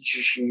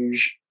methods you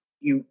use,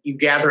 you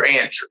gather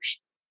answers.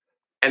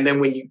 And then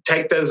when you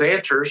take those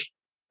answers,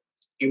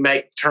 you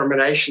make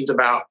determinations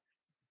about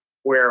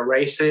where a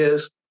race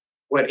is,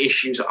 what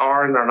issues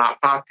are and are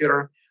not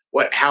popular,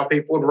 how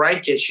people would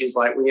rank issues.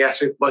 Like when you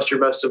ask me, what's your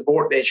most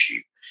important issue?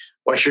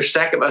 What's your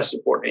second most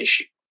important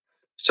issue?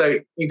 So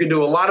you can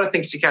do a lot of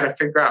things to kind of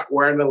figure out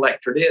where an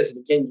electorate is.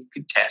 And again, you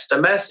could test a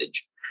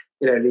message.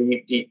 Are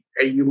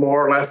you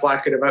more or less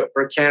likely to vote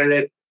for a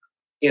candidate,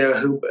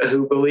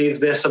 who believes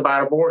this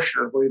about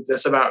abortion or believes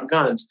this about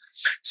guns?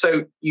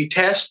 So you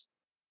test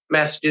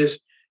messages.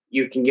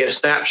 You can get a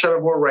snapshot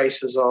of where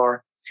races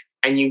are,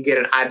 and you get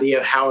an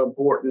idea of how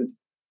important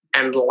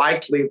and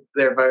likely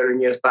their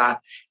voting is by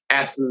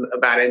asking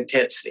about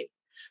intensity.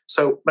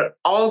 So, but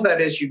all of that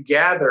is you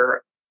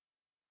gather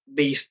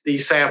these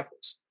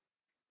samples,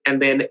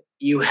 and then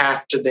you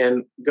have to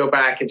then go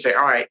back and say,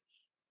 all right,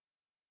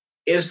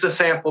 is the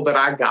sample that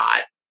I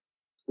got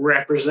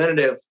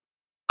representative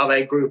of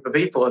a group of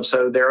people? And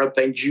so there are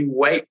things you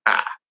weight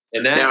by.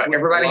 And now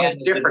everybody has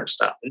different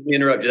stuff. Let me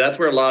interrupt you. That's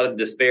where a lot of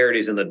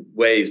disparities in the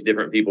ways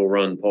different people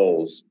run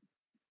polls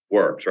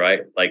works,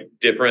 right? Like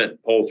different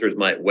pollsters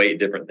might weight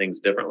different things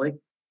differently.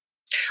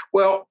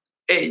 Well,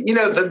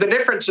 the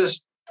difference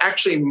is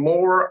actually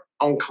more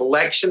on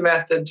collection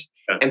methods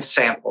and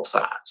sample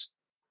size.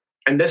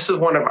 And this is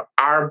one of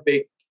our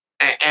big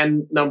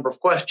and number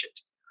of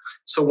questions.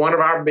 So one of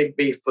our big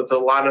beef with a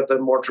lot of the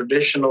more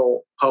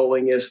traditional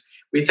polling is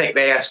we think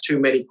they ask too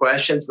many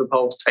questions, the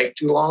polls take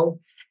too long,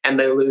 and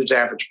they lose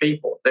average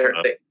people.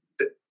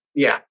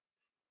 Yeah.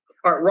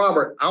 All right,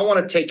 Robert, I want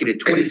to take you to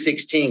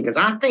 2016 because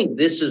I think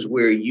this is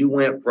where you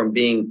went from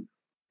being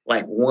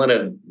like one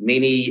of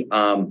many,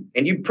 and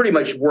you pretty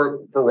much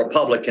work for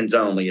Republicans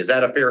only. Is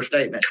that a fair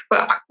statement?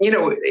 Well,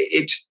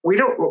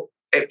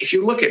 if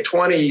you look at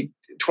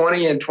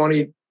 2020 and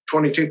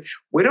 2022,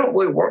 we don't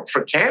really work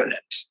for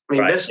candidates. I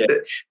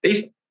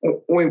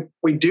mean,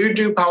 we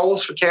do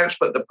polls for candidates,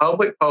 but the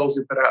public polls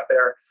we put out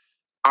there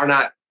are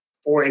not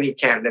for any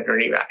candidate or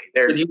anybody.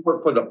 Do you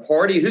work for the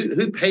party?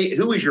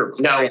 Who is your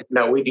client?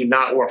 No, we do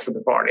not work for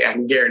the party. I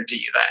can guarantee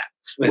you that.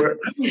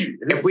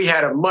 If we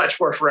had a much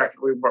worse record,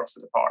 we'd work for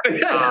the party.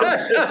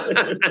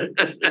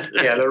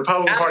 The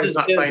Republican Party is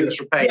not famous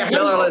for paying.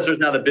 Tell our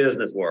listeners how the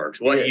business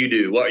works, what you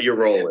do, what your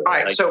role is. All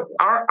right, so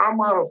our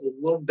model is a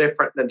little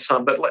different than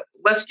some, but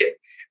let's get,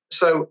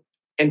 so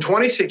in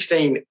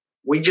 2016,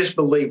 we just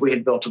believed we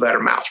had built a better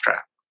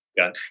mousetrap.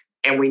 Okay.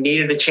 And we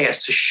needed a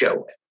chance to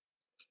show it.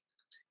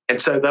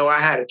 And so though I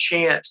had a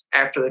chance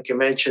after the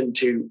convention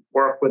to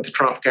work with the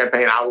Trump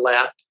campaign, I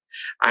left.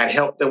 I had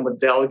helped them with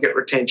delegate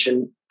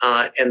retention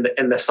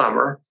in the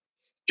summer,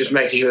 just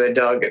making sure the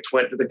delegates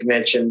went to the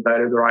convention,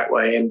 voted the right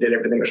way, and did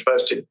everything they're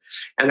supposed to.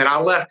 And then I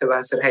left because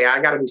I said, hey,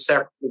 I got to be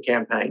separate from the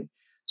campaign.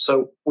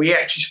 So we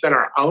actually spent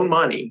our own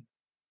money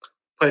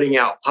putting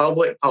out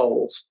public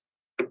polls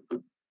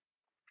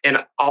in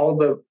all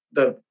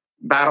the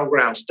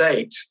battleground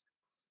states,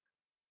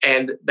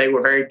 and they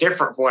were very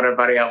different from what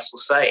everybody else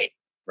was saying.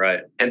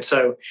 Right. And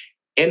so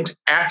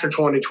after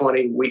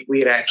 2020, we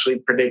had actually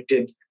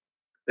predicted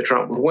that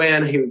Trump would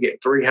win. He would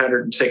get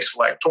 306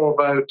 electoral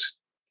votes,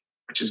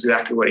 which is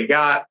exactly what he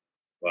got.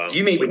 Wow.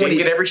 You mean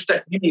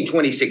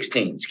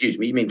 2016? Excuse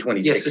me. You mean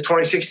 2016? Yes,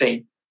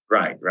 2016.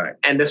 Right.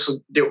 And this was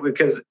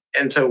because,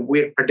 and so we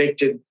had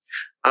predicted.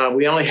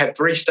 We only had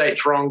 3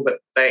 states wrong, but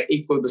they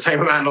equaled the same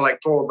amount of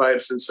electoral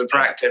votes and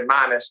subtracted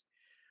minus.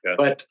 Yeah.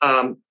 But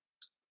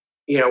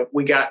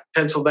we got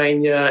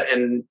Pennsylvania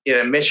and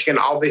Michigan,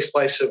 all these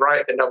places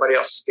right that nobody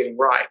else is getting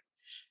right.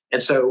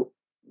 And so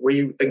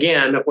we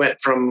again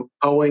went from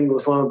polling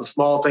was one of the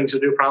small things to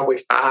do, probably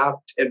 5-10%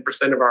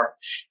 of our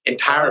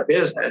entire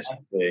business,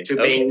 to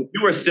being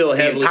you were still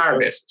the entire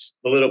business,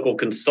 political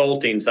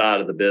consulting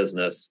side of the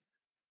business,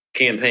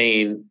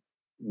 campaign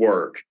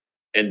work,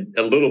 and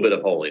a little bit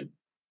of polling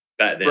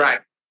back then.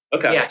 Right.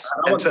 Okay. Yes.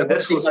 And so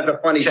this was like a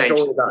funny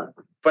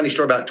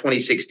story about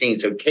 2016.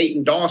 So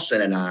Caton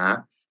Dawson and I.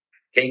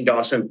 Caton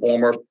Dawson,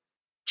 former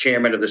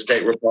chairman of the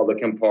state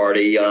Republican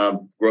Party,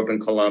 grew up in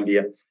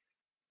Columbia.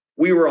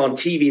 We were on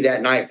TV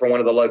that night for one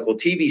of the local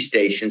TV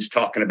stations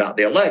talking about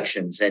the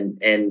elections.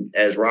 And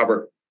as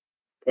Robert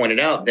pointed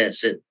out,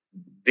 Vincent,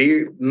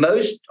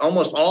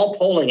 almost all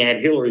polling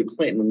had Hillary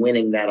Clinton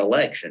winning that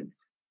election.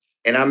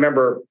 And I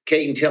remember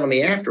Caton telling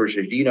me afterwards,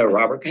 do you know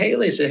Robert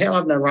Cayley? I said, hell,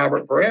 I've known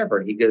Robert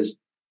forever. He goes,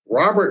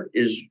 Robert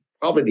is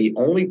probably the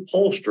only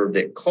pollster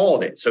that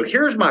called it. So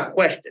here's my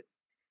question.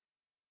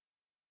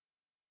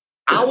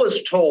 I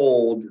was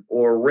told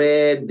or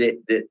read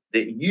that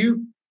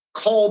you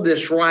called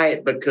this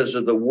right because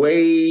of the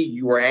way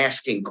you were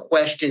asking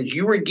questions.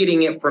 You were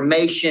getting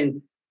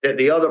information that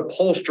the other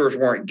pollsters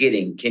weren't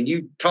getting. Can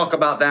you talk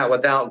about that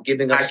without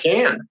giving us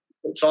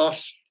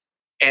sauce?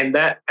 And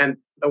the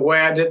way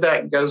I did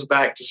that goes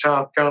back to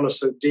South Carolina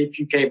so deep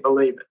you can't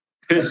believe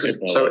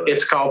it. So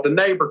it's called the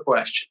neighbor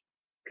question.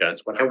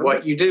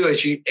 What you do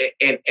is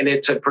and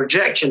it's a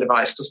projection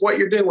device, because what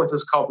you're doing with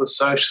is called the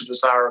social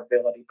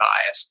desirability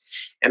bias.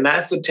 And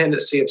that's the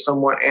tendency of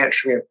someone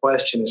answering a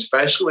question,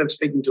 especially when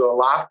speaking to a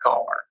live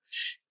caller,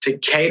 to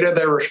cater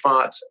their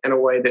response in a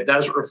way that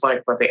doesn't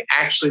reflect what they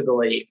actually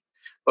believe,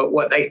 but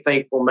what they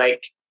think will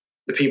make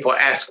the people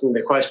asking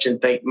the question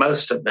think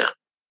most of them.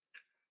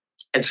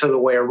 And so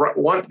there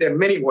are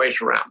many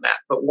ways around that,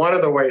 but one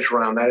of the ways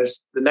around that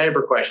is the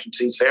neighbor question.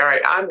 So you say, all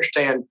right, I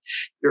understand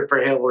you're for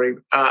Hillary.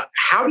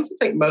 How do you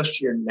think most of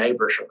your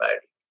neighbors are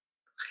voting?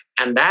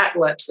 And that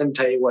lets them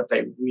tell you what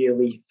they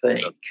really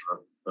think.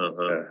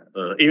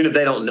 Even if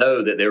they don't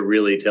know that they're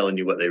really telling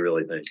you what they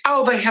really think.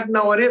 Oh, they have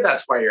no idea.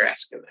 That's why you're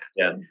asking that.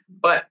 Yeah.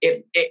 But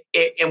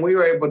and we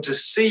were able to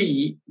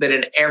see that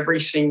in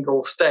every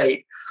single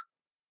state,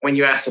 when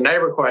you ask the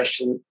neighbor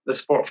question, the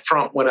support for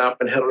Trump went up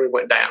and Hillary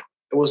went down.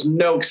 There was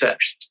no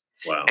exceptions.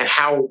 Wow. And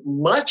how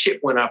much it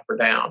went up or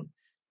down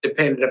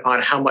depended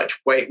upon how much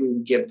weight we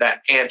would give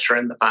that answer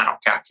in the final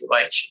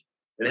calculation.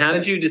 And how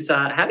did you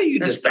decide? How do you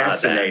decide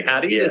that? How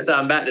do you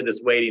decide, back to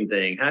this weighting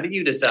thing, how do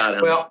you decide?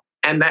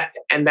 And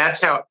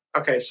that's how,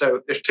 okay,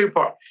 so there's 2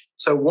 parts.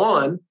 So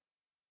one,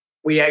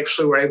 we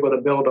actually were able to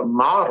build a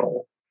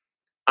model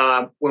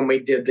when we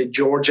did the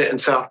Georgia and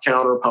South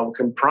Carolina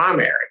Republican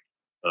primary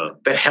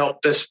that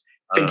helped us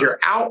figure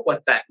out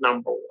what that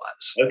number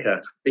was. Okay.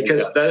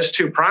 Because those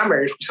 2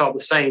 primaries, we saw the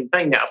same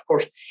thing. Now, of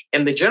course,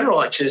 in the general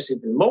election, it's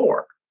even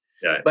more.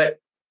 Okay. But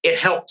it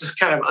helped us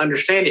kind of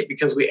understand it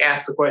because we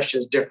asked the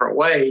questions different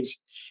ways.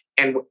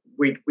 And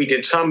we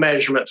did some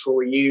measurements where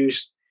we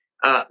used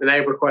the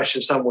neighbor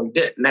question, some we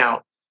didn't.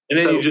 Now, and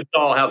then you just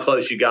saw how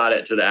close you got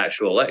it to the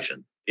actual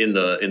election in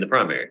the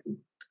primary.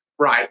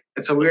 Right.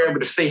 And so we were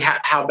able to see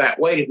how that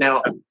weighted.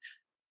 Now,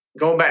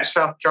 going back to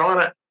South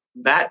Carolina,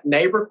 that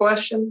neighbor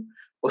question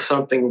was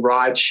something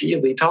Rod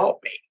Shealy taught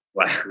me.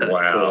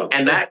 Wow.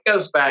 And that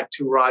goes back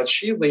to Rod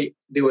Shealy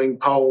doing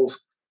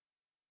polls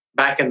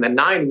back in the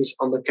 90s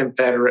on the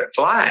Confederate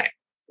flag.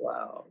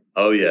 Wow.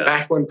 Oh, yeah.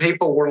 Back when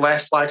people were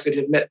less likely to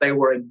admit they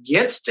were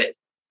against it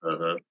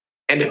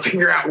and to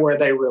figure out where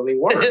they really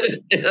were.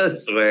 I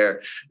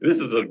swear.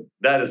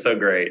 That is so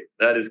great.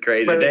 That is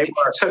crazy.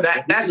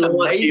 That's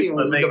amazing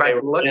when you go back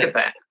and look at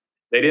that.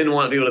 They didn't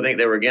want people to think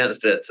they were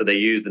against it, so they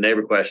used the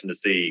neighbor question to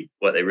see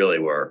what they really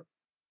were.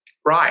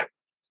 Right.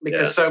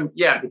 Because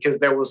because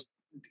there was,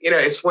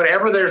 it's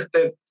whenever there's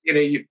they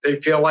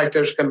feel like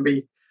there's going to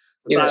be,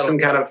 some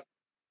kind of,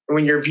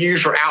 when your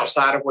views are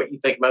outside of what you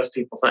think most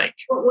people think.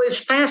 Well, it's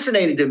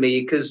fascinating to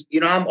me because,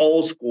 I'm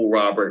old school,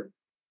 Robert,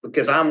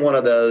 because I'm one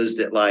of those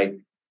that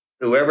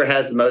whoever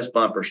has the most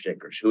bumper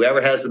stickers,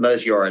 whoever has the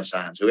most yard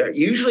signs, whoever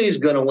usually is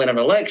going to win an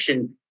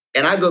election.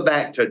 And I go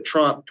back to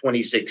Trump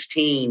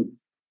 2016,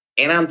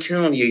 and I'm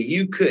telling you,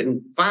 you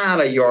couldn't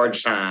find a yard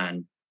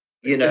sign.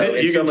 You know,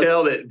 you can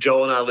tell that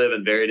Joel and I live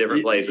in very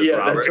different places,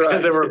 Robert,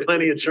 because there were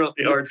plenty of Trump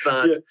yard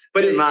signs.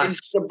 But in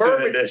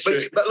suburban,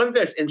 but let me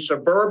finish. In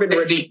suburban,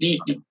 do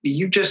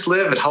you just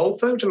live at Whole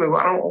Foods? I mean,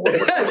 I don't know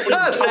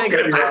what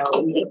talking about.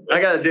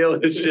 I got to deal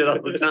with this shit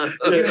all the time.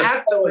 You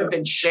have to live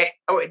in Shandon.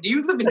 Oh, do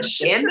you live in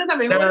Shandon? I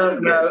mean,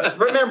 no.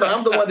 Remember,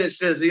 I'm the one that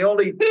says the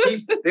only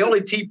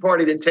tea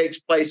party that takes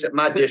place at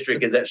my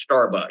district is at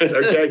Starbucks.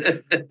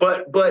 Okay,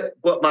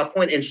 but my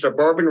point in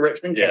suburban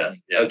Richland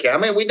County. Okay, I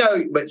mean we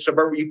know, but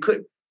suburban you could.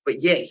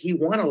 But yet he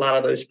won a lot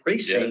of those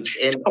precincts.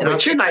 Yeah.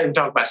 But you're not even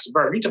talking about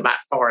suburban. You're talking about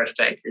Forest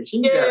Acres.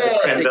 You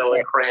got Prineville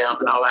and Cram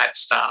and all that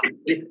stuff.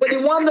 But he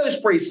won those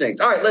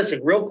precincts. All right, listen,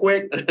 real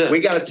quick.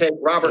 We got to take,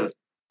 Robert,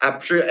 I'm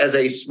sure as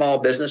a small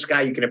business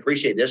guy, you can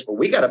appreciate this, but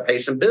we got to pay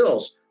some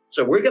bills.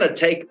 So we're going to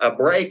take a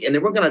break, and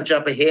then we're going to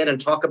jump ahead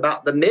and talk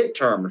about the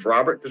midterms,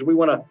 Robert, because we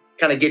want to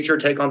kind of get your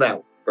take on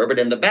that. Robert,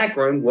 in the back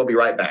room, we'll be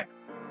right back.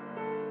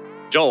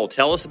 Joel,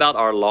 tell us about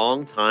our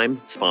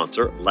longtime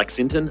sponsor,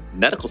 Lexington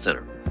Medical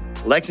Center.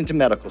 Lexington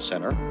Medical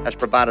Center has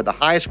provided the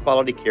highest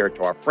quality care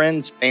to our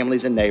friends,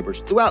 families, and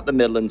neighbors throughout the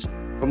Midlands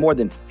for more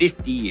than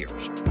 50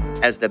 years.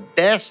 As the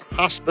best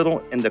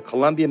hospital in the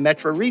Columbia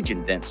metro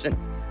region, Vincent,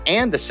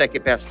 and the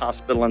second best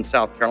hospital in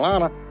South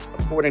Carolina,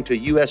 according to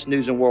U.S.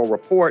 News & World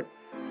Report,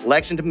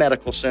 Lexington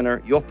Medical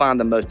Center, you'll find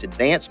the most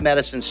advanced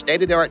medicine,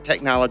 state-of-the-art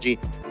technology,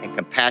 and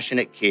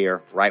compassionate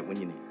care right when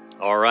you need it.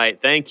 All right.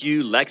 Thank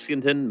you,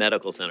 Lexington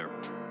Medical Center.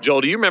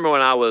 Joel, do you remember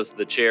when I was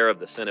the chair of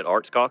the Senate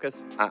Arts Caucus?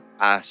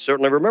 I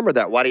certainly remember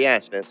that. Why do you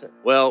ask, Vincent?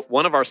 Well,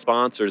 one of our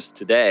sponsors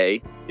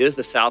today is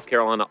the South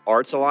Carolina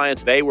Arts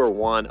Alliance. They were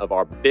one of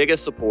our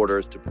biggest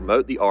supporters to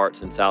promote the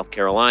arts in South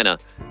Carolina.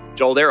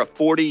 Joel, they're a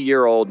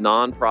 40-year-old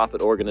nonprofit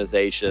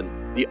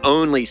organization, the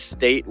only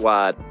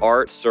statewide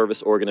art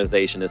service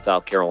organization in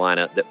South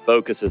Carolina that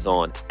focuses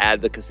on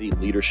advocacy,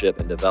 leadership,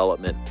 and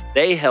development.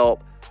 They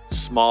help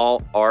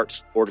small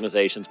arts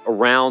organizations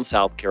around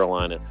South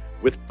Carolina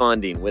with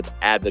funding, with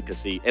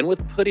advocacy, and with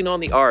putting on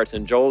the arts.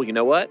 And Joel, you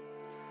know what?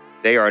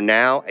 They are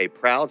now a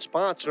proud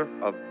sponsor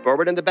of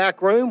Bourbon in the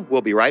Back Room.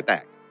 We'll be right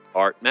back.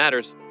 Art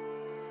matters.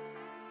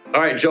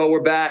 All right, Joel,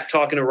 we're back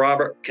talking to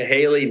Robert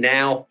Cahaly,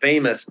 now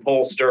famous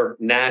pollster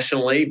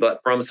nationally, but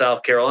from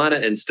South Carolina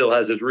and still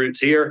has his roots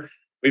here.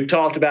 We've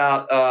talked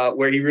about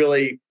where he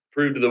really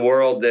proved to the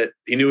world that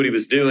he knew what he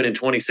was doing in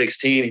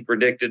 2016. He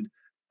predicted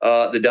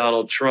the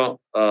Donald Trump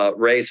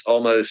race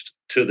almost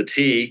to the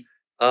T.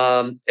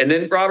 And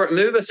then, Robert,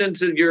 move us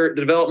into your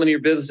development of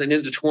your business and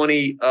into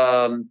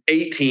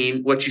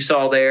 2018, what you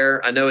saw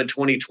there. I know in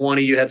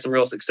 2020 you had some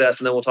real success,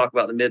 and then we'll talk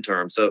about the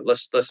midterm. So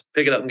let's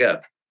pick it up and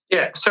go.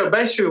 Yeah. So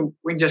basically,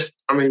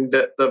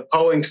 the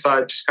polling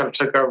side just kind of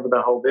took over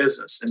the whole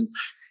business. And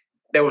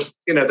there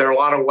are a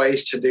lot of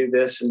ways to do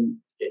this. And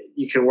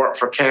you can work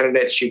for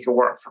candidates, you can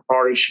work for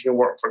parties, you can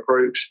work for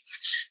groups.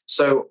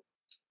 So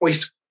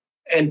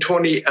in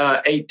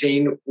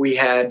 2018, we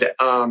had...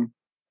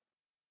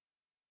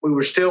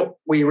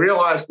 we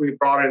realized we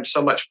brought in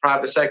so much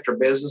private sector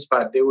business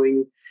by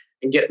doing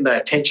and getting the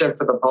attention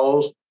for the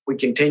polls. We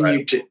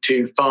continued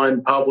to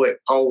fund public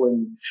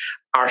polling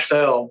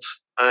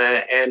ourselves.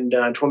 And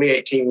in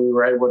 2018, we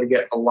were able to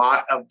get a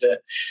lot of the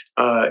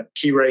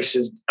key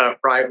races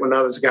right when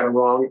others got it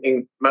wrong.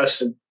 And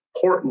most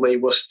importantly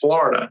was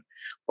Florida,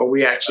 where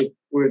we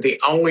were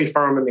the only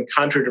firm in the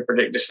country to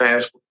predict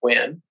DeSantis would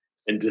win.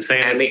 And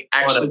DeSantis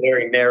won a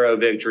very narrow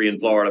victory in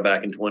Florida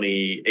back in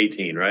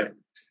 2018, right?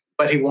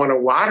 But he won a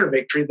wider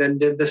victory than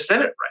did the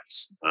Senate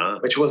race,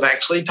 which was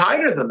actually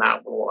tighter than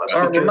that one was.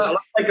 All right, let's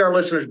take our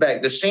listeners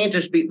back.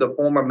 DeSantis beat the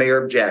former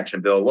mayor of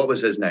Jacksonville. What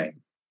was his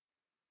name?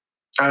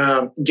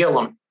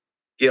 Gillum.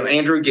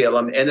 Andrew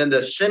Gillum. And then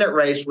the Senate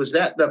race, was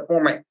that the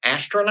former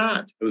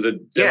astronaut? It was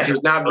he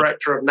was now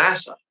director of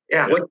NASA.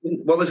 Yeah.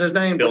 What was his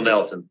name? Bill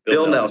Nelson.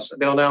 Bill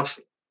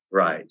Nelson.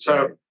 Right.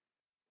 So,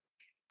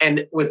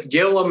 and with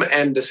Gillum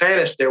and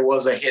DeSantis, there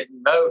was a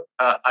hidden vote,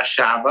 a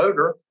shy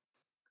voter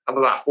of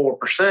about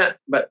 4%,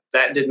 but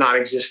that did not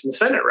exist in the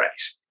Senate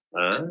race.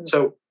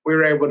 So we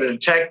were able to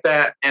detect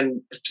that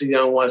and to the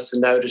only ones to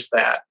notice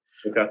that.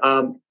 Okay.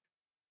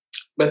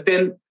 But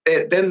then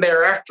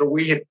thereafter,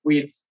 we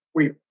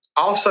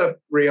also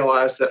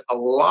realized that a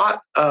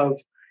lot of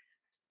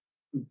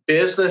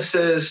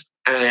businesses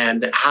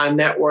and high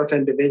net worth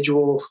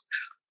individuals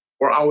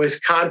were always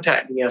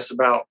contacting us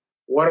about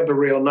what are the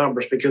real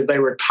numbers, because they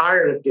were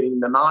tired of getting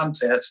the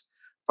nonsense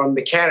from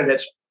the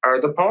candidates or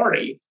the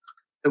party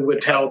who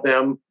would tell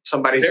them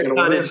somebody's going to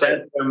win. Invest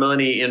their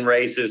money in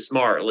races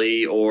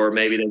smartly, or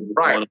maybe they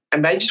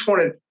and they just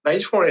wanted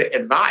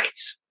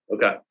advice.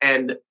 Okay,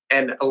 and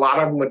a lot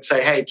of them would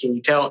say, "Hey, can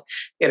you tell?"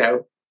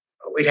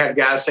 We'd have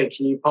guys say,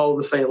 "Can you poll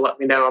this thing and let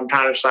me know? I'm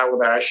trying to decide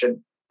whether I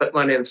should put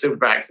money in the super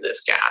PAC for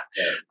this guy,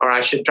 or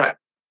I should try."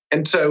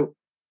 And so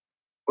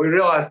we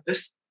realized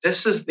this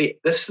is the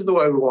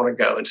way we want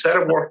to go. Instead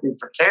of working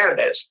for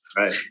candidates,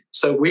 right.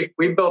 So we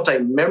built a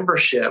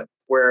membership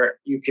where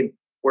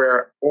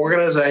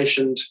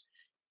organizations,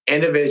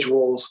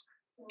 individuals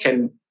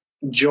can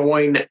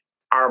join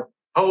our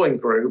polling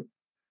group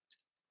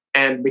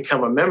and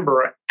become a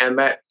member, and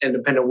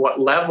depending on what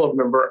level of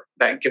member,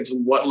 that gives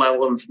them what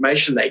level of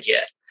information they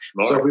get.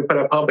 More. So if we put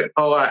a public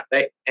poll out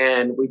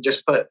and we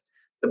just put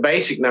the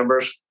basic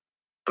numbers,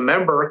 a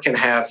member can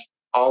have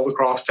all the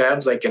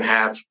crosstabs. They can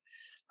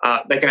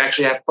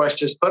actually have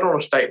questions put on a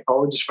state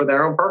poll just for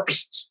their own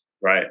purposes.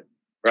 Right.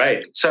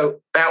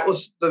 So that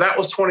was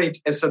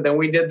 20, and so then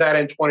we did that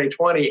in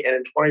 2020, and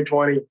in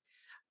 2020,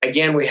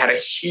 again we had a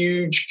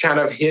huge kind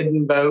of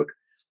hidden vote.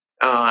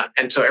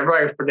 And so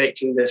everybody was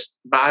predicting this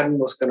Biden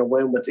was going to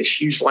win with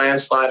this huge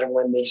landslide and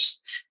win these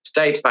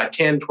states by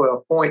 10,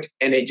 12 points,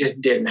 and it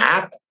just didn't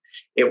happen.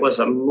 It was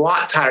a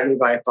lot tighter than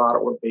anybody thought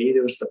it would be.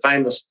 There was the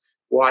famous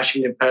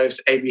Washington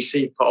Post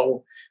ABC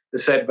poll that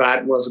said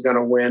Biden was going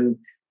to win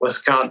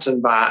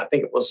Wisconsin by, I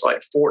think it was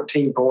like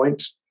 14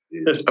 points.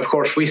 Of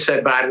course, we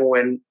said Biden will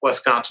win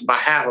Wisconsin by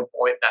half a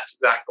point. That's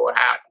exactly what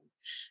happened.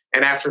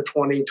 And after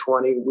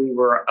 2020, we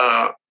were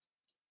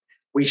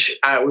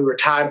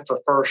tied for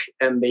first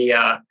in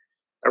the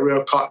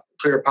Real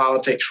Clear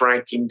Politics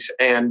rankings,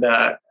 and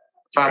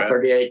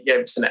 538 gave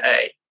us an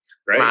A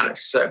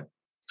minus. So,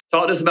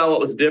 talk to us about what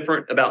was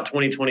different about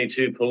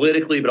 2022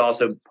 politically, but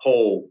also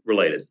poll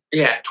related.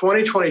 Yeah,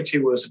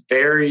 2022 was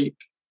very,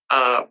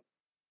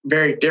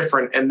 very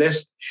different, and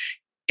this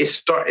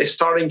is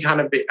starting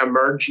kind of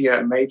emerging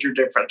a major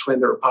difference between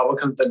the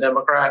Republicans and the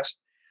Democrats.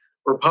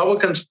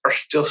 Republicans are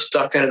still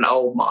stuck in an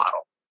old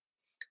model.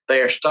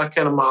 They are stuck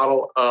in a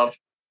model of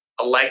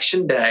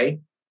election day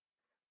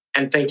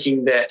and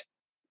thinking that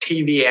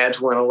TV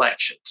ads win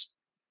elections.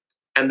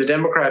 And the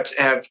Democrats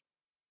have,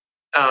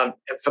 for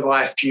the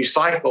last few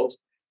cycles,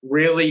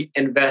 really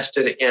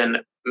invested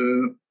in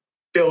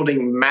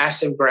building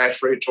massive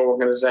grassroots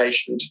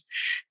organizations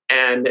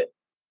and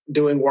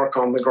doing work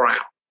on the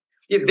ground.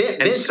 Yeah,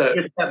 Ben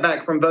stepped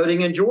back from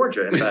voting in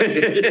Georgia. In fact.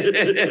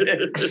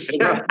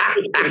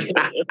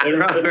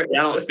 Robert,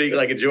 I don't speak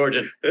like a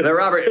Georgian. But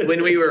Robert,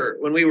 when we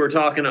were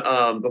talking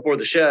before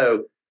the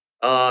show,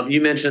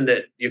 you mentioned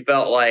that you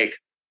felt like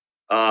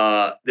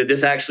that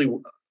this actually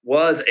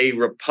was a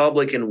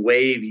Republican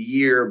wave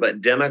year,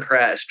 but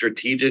Democrats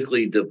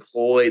strategically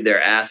deployed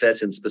their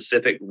assets in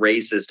specific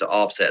races to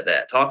offset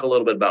that. Talk a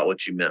little bit about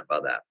what you meant by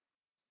that.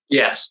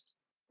 Yes.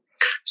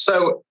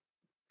 So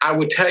I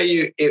would tell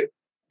you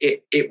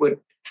it would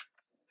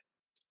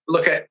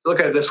look at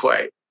it this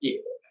way.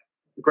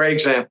 Great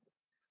example.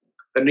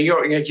 The New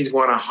York Yankees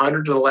won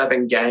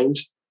 111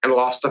 games and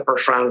lost the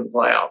first round of the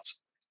playoffs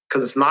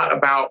because it's not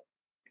about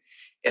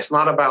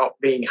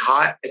being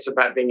hot. It's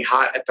about being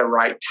hot at the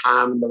right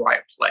time in the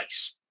right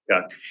place.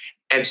 Yeah.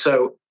 And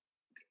so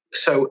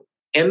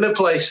in the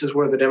places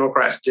where the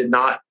Democrats did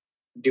not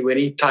do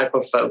any type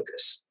of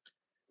focus,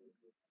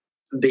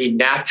 the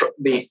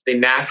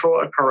natural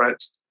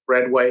occurrence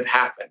red wave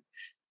happened.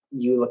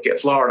 You look at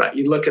Florida.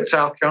 You look at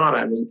South Carolina.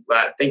 I mean,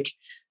 I think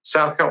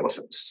South Carolina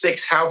was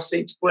 6 House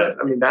seats split.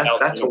 I mean,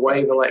 that's a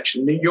wave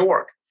election. New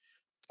York,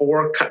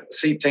 4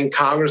 seats in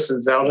Congress,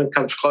 and Zeldin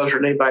comes closer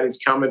than anybody's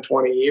come in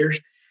 20 years.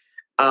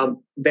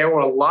 There were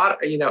a lot,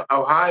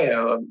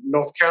 Ohio,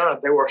 North Carolina.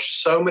 There were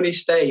so many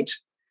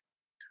states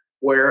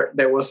where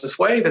there was this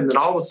wave, and then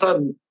all of a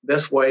sudden,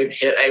 this wave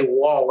hit a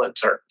wall in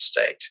certain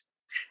states.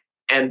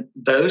 And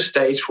those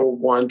states were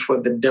ones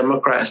where the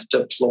Democrats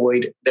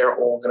deployed their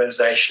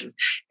organization.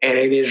 And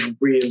it is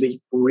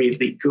really,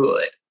 really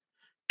good.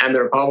 And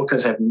the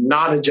Republicans have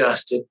not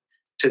adjusted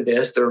to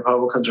this. The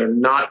Republicans are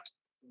not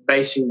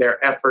basing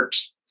their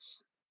efforts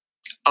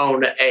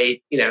on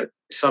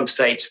some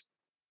states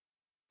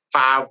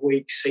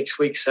 5-week,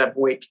 6-week,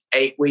 7-week,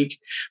 8-week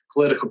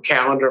political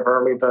calendar of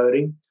early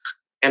voting.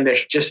 And they're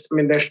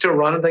still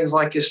running things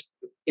like it's,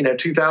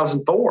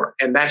 2004.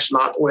 And that's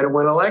not the way to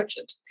win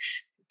elections.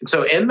 And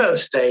so in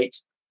those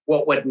states,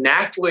 what would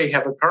naturally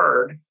have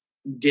occurred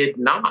did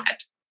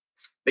not,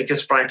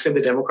 because frankly,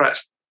 the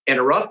Democrats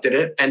interrupted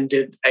it and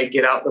did a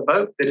get out the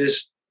vote that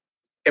is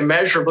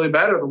immeasurably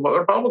better than what the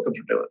Republicans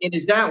are doing. And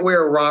is that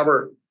where,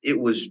 Robert, it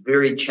was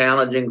very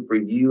challenging for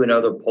you and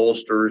other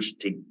pollsters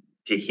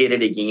to hit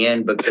it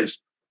again because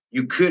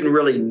you couldn't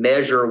really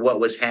measure what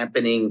was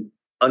happening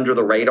under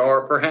the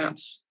radar,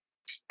 perhaps?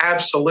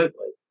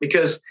 Absolutely.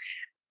 Because,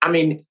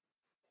 and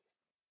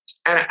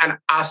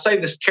I say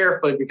this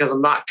carefully because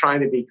I'm not trying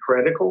to be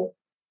critical.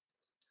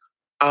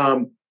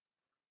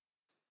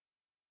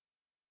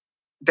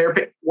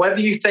 Whether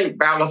you think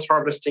ballot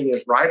harvesting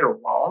is right or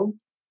wrong,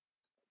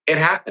 it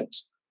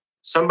happens.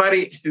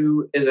 Somebody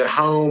who is at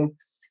home,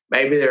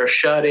 maybe they're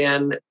shut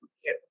in,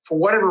 for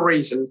whatever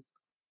reason,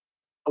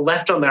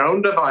 left on their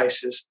own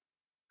devices,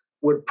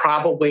 would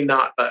probably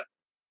not vote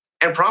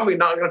and probably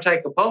not going to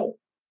take a poll.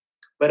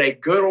 But a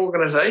good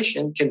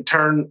organization can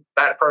turn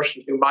that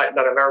person who might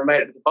not have ever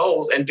made it to the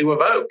polls and do a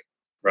vote.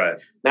 Right.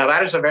 Now,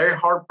 that is a very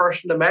hard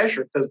person to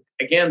measure because,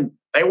 again,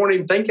 they weren't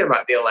even thinking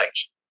about the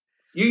election.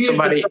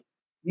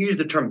 use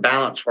the term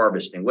balance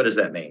harvesting. What does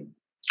that mean?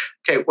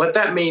 Okay, what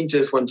that means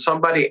is when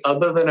somebody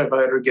other than a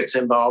voter gets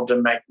involved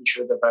in making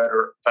sure the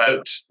voter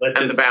votes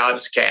and the ballot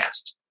is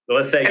cast. So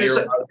let's say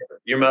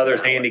your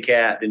mother's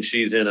handicapped and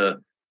she's in a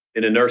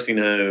nursing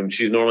home.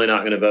 She's normally not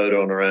going to vote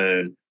on her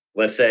own.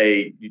 Let's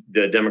say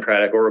the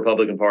Democratic or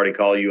Republican Party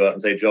call you up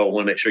and say, Joel, I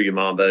want to make sure your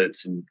mom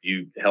votes, and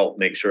you help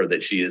make sure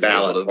that she is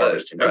able to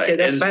vote. Right. Okay,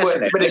 that's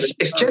fascinating. But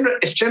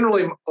it's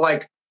generally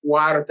like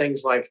wider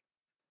things like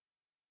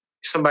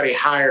somebody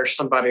hires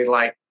somebody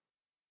like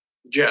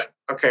Joe.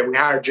 Okay, we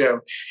hired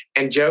Joe,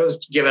 and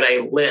Joe's given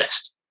a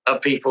list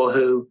of people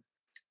who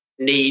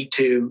need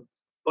to,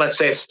 let's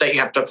say it's a state, you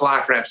have to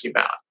apply for an absentee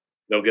ballot.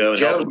 They'll go.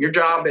 Joe, your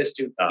job is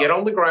to get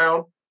on the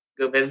ground,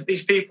 go visit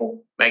these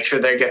people, make sure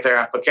they get their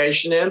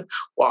application in,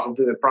 walk them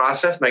through the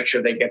process, make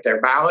sure they get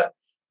their ballot.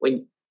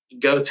 When you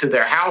go to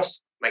their house,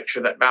 make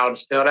sure that ballot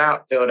is filled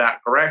out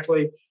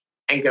correctly,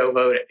 and go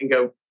vote it, and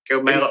go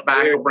mail it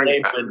back or bring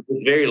it back.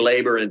 It's very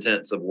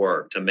labor-intensive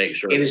work to make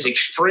sure. It is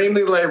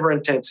extremely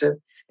labor-intensive,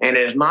 and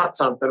it is not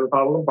something the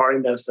Republican Party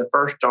knows the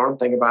first darn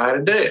thing about how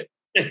to do.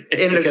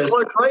 In the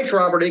close race,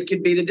 Robert, it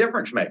could be the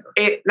difference maker.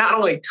 It not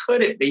only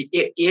could it be,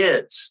 it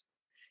is.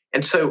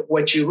 And so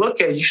what you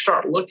look at, you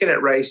start looking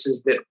at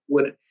races that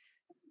would,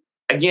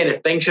 again,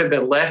 if things had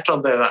been left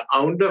on their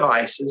own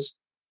devices,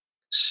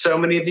 so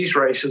many of these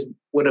races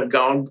would have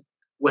gone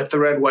with the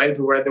red wave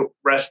the way the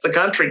rest of the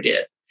country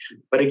did.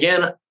 But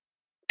again,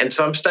 in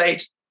some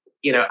states,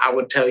 I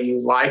would tell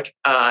you, like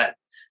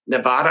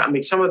Nevada, I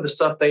mean, some of the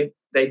stuff they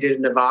did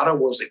in Nevada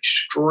was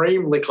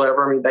extremely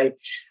clever. I mean, they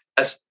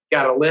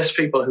got a list of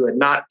people who had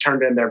not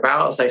turned in their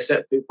ballots. They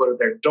sent people to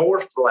their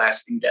doors for the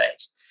last few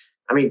days.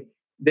 I mean,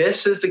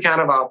 this is the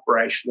kind of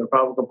operation the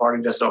Republican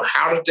Party doesn't know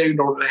how to do in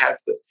order to have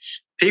the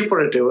people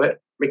to do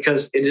it,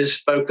 because it is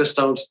focused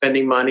on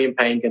spending money and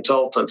paying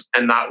consultants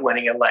and not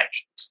winning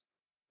elections.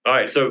 All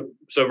right. So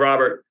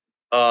Robert,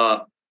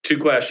 two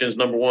questions.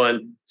 Number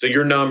one, so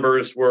your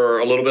numbers were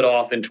a little bit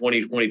off in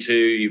 2022.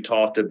 You've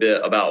talked a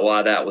bit about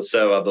why that was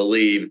so, I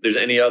believe. If there's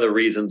any other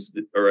reasons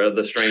or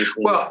other strange things,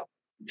 well,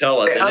 tell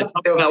us. And then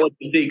talk about what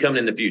you see coming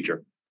in the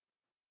future.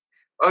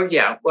 Oh,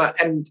 yeah. Well,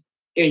 and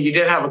you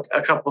did have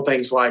a couple of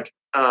things like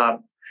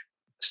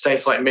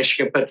states like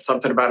Michigan put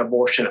something about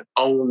abortion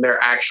on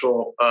their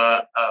actual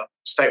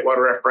statewide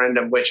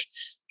referendum, which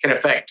can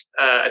affect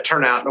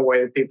turnout in a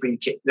way that people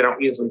they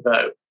don't usually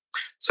vote.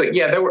 So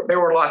yeah, there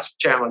were lots of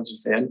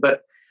challenges then.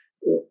 But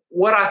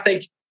what I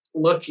think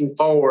looking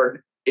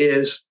forward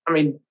is, I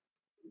mean,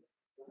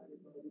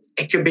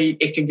 it could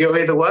go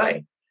either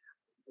way.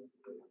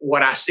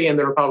 What I see in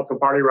the Republican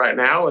Party right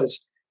now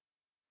is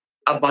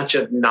a bunch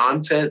of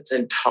nonsense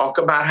and talk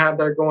about how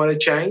they're going to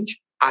change.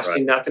 I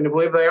see nothing to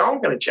believe they are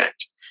going to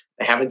change.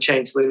 They haven't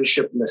changed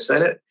leadership in the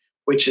Senate,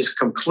 which has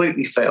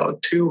completely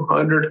failed.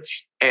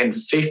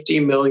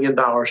 $250 million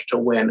to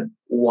win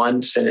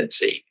one Senate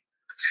seat.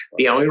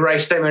 The only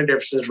race that made a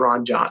difference is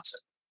Ron Johnson.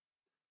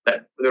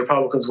 But the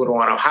Republicans would have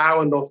won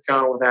Ohio and North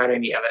Carolina without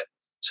any of it.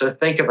 So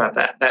think about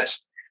that.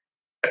 That's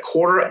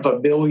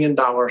 $250 million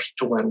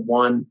to win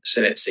one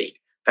Senate seat.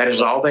 That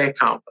is all they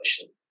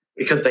accomplished,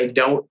 because they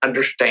don't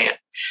understand.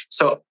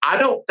 So I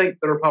don't think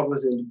the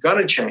Republicans are going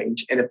to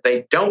change. And if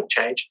they don't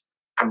change,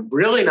 I'm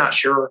really not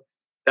sure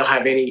they'll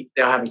have a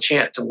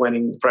chance of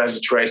winning the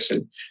president's race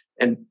in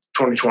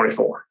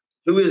 2024.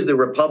 Who is the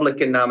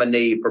Republican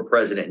nominee for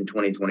president in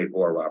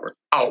 2024, Robert?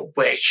 Oh,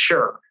 wait,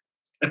 sure.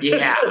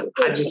 Yeah,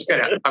 let me just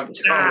grab that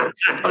answer.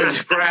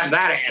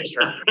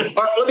 All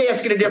right, let me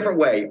ask it a different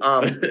way.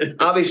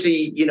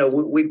 Obviously,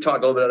 we've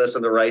talked a little bit of this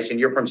on the race, and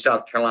you're from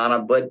South Carolina,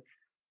 but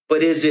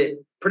is it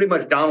pretty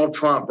much Donald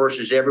Trump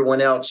versus everyone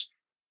else?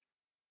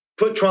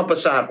 Put Trump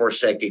aside for a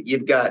second.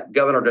 You've got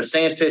Governor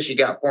DeSantis. You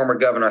got former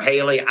Governor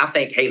Haley. I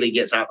think Haley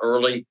gets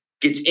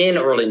in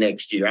early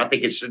next year. I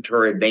think it's to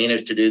her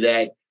advantage to do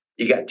that.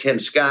 You got Tim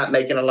Scott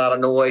making a lot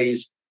of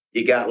noise.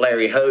 You got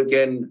Larry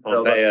Hogan,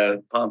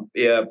 Pompeo.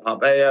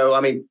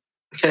 I mean,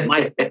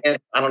 I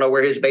don't know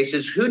where his base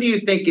is. Who do you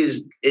think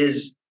is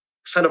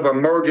sort of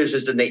emerges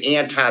as in the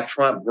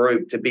anti-Trump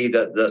group to be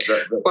the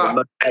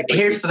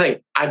here's the thing.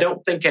 I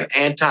don't think an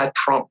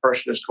anti-Trump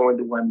person is going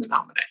to win the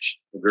nomination.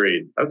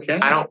 Agreed. Okay.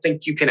 I don't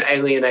think you can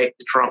alienate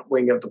the Trump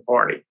wing of the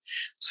party.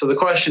 So the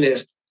question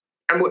is,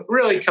 and what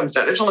really comes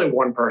down, there's only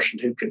one person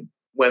who can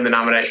win the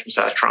nomination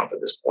besides Trump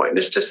at this point, and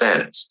it's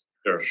DeSantis.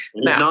 Sure.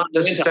 Now,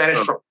 does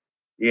DeSantis...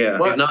 Yeah,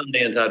 he's not an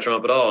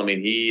anti-Trump at all. I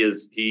mean,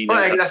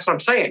 Well, that's what I'm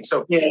saying.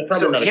 So,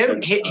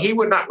 he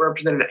would not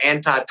represent an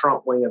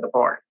anti-Trump wing of the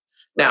party.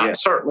 Now,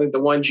 certainly the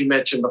ones you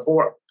mentioned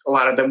before, a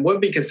lot of them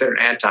would be considered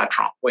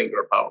anti-Trump wing of the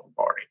Republican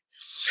Party.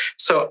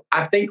 So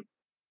I think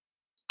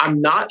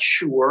I'm not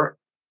sure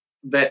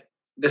that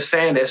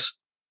DeSantis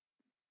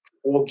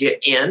will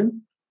get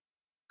in,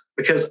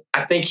 because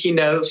I think he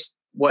knows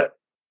what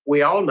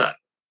we all know.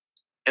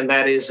 And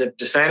that is, if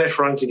DeSantis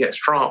runs against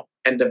Trump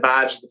and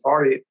divides the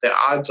party, the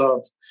odds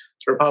of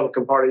the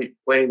Republican Party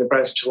winning the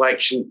presidential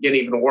election get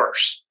even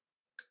worse.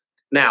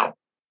 Now,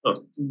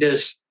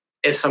 is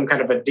some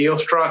kind of a deal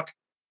struck?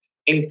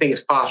 Anything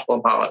is possible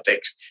in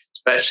politics,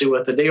 especially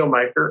with the deal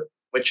maker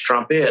which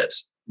Trump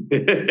is. I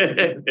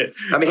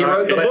mean, he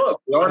wrote the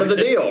book, The Art of the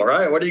Deal,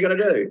 right? What are you going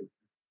to do?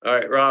 All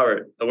right,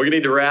 Robert, we're going to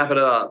need to wrap it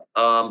up.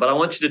 But I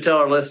want you to tell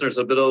our listeners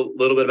a little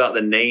bit about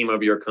the name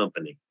of your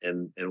company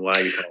and why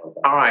you call it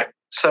that. All right.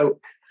 So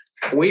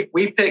we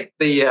picked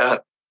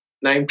the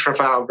name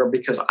Trafalgar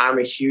because I'm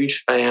a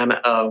huge fan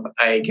of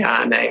a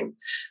guy named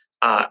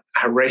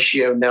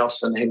Horatio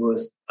Nelson, who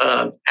was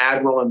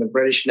admiral in the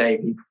British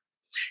Navy.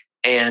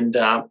 And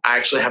I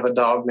actually have a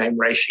dog named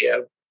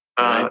Ratio.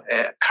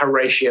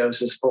 Horatio is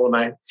his full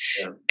name.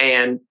 Yeah.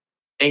 And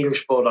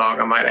English Bulldog,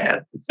 I might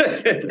add.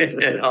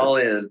 All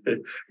in.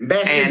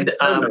 And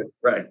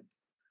right.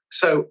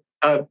 So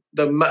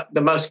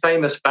the most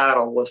famous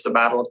battle was the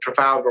Battle of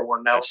Trafalgar,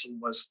 where Nelson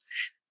was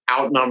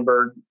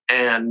outnumbered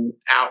and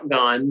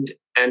outgunned,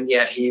 and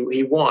yet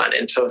he won.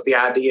 And so the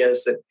idea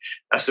is that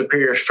a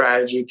superior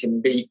strategy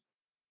can beat,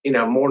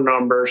 more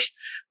numbers,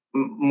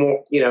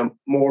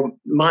 more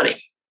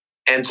money.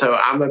 And so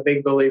I'm a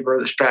big believer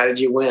that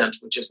strategy wins,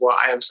 which is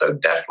why I am so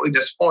definitely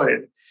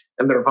disappointed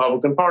in the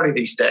Republican Party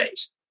these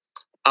days.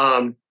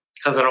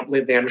 Because I don't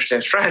believe they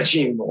understand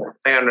strategy anymore.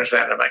 They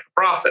understand how to make a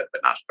profit,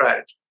 but not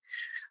strategy.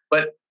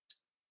 But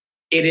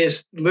it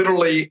is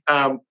literally,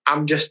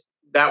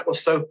 that was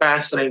so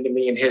fascinating to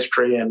me in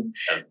history, and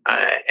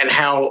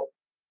how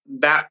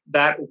that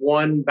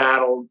one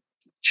battle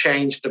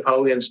changed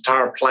Napoleon's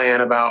entire plan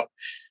about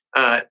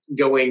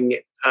going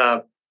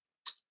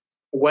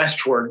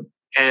westward,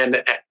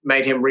 and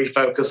made him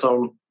refocus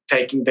on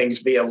taking things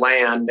via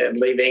land and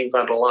leave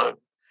England alone.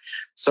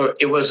 So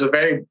it was a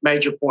very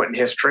major point in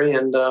history,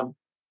 and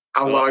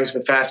I was always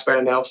been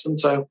fascinated by Nelson,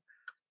 so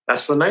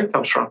that's where the name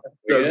comes from.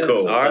 So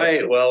cool. All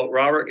right. Well,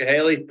 Robert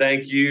Cahaly,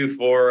 thank you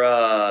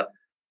for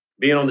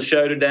being on the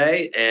show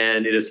today,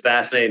 and it is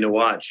fascinating to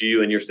watch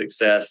you and your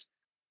success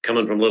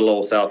coming from little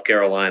old South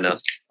Carolina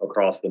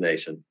across the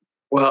nation.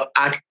 Well,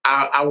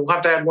 I will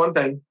have to add one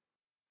thing.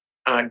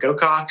 Go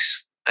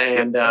Cox,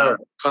 and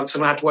Clemson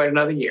will have to wait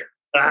another year.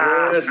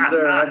 Yes,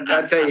 sir.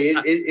 I tell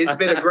you, it's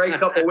been a great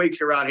couple of weeks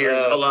around here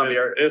in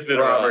Columbia. It's been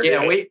Robert.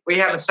 Yeah, we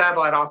have a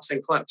satellite office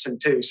in Clemson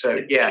too.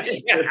 So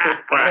yes.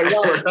 Right. Hey,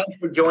 Robert, thanks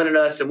for joining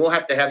us, and we'll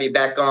have to have you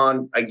back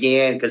on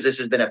again because this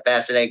has been a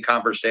fascinating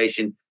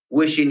conversation.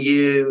 Wishing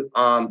you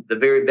the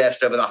very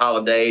best over the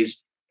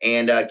holidays,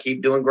 and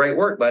keep doing great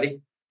work,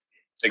 buddy.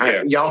 Take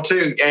care. Y'all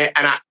too, and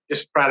I'm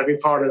just proud to be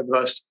part of the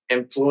most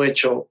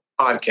influential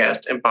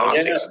podcast in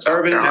politics.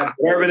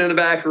 Bourbon in the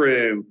Back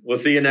Room. We'll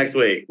see you next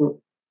week.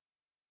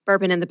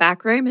 Bourbon in the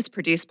Back Room is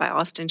produced by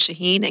Austin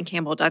Shaheen and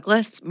Campbell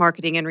Douglas,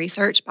 marketing and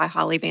research by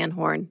Holly Van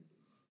Horn.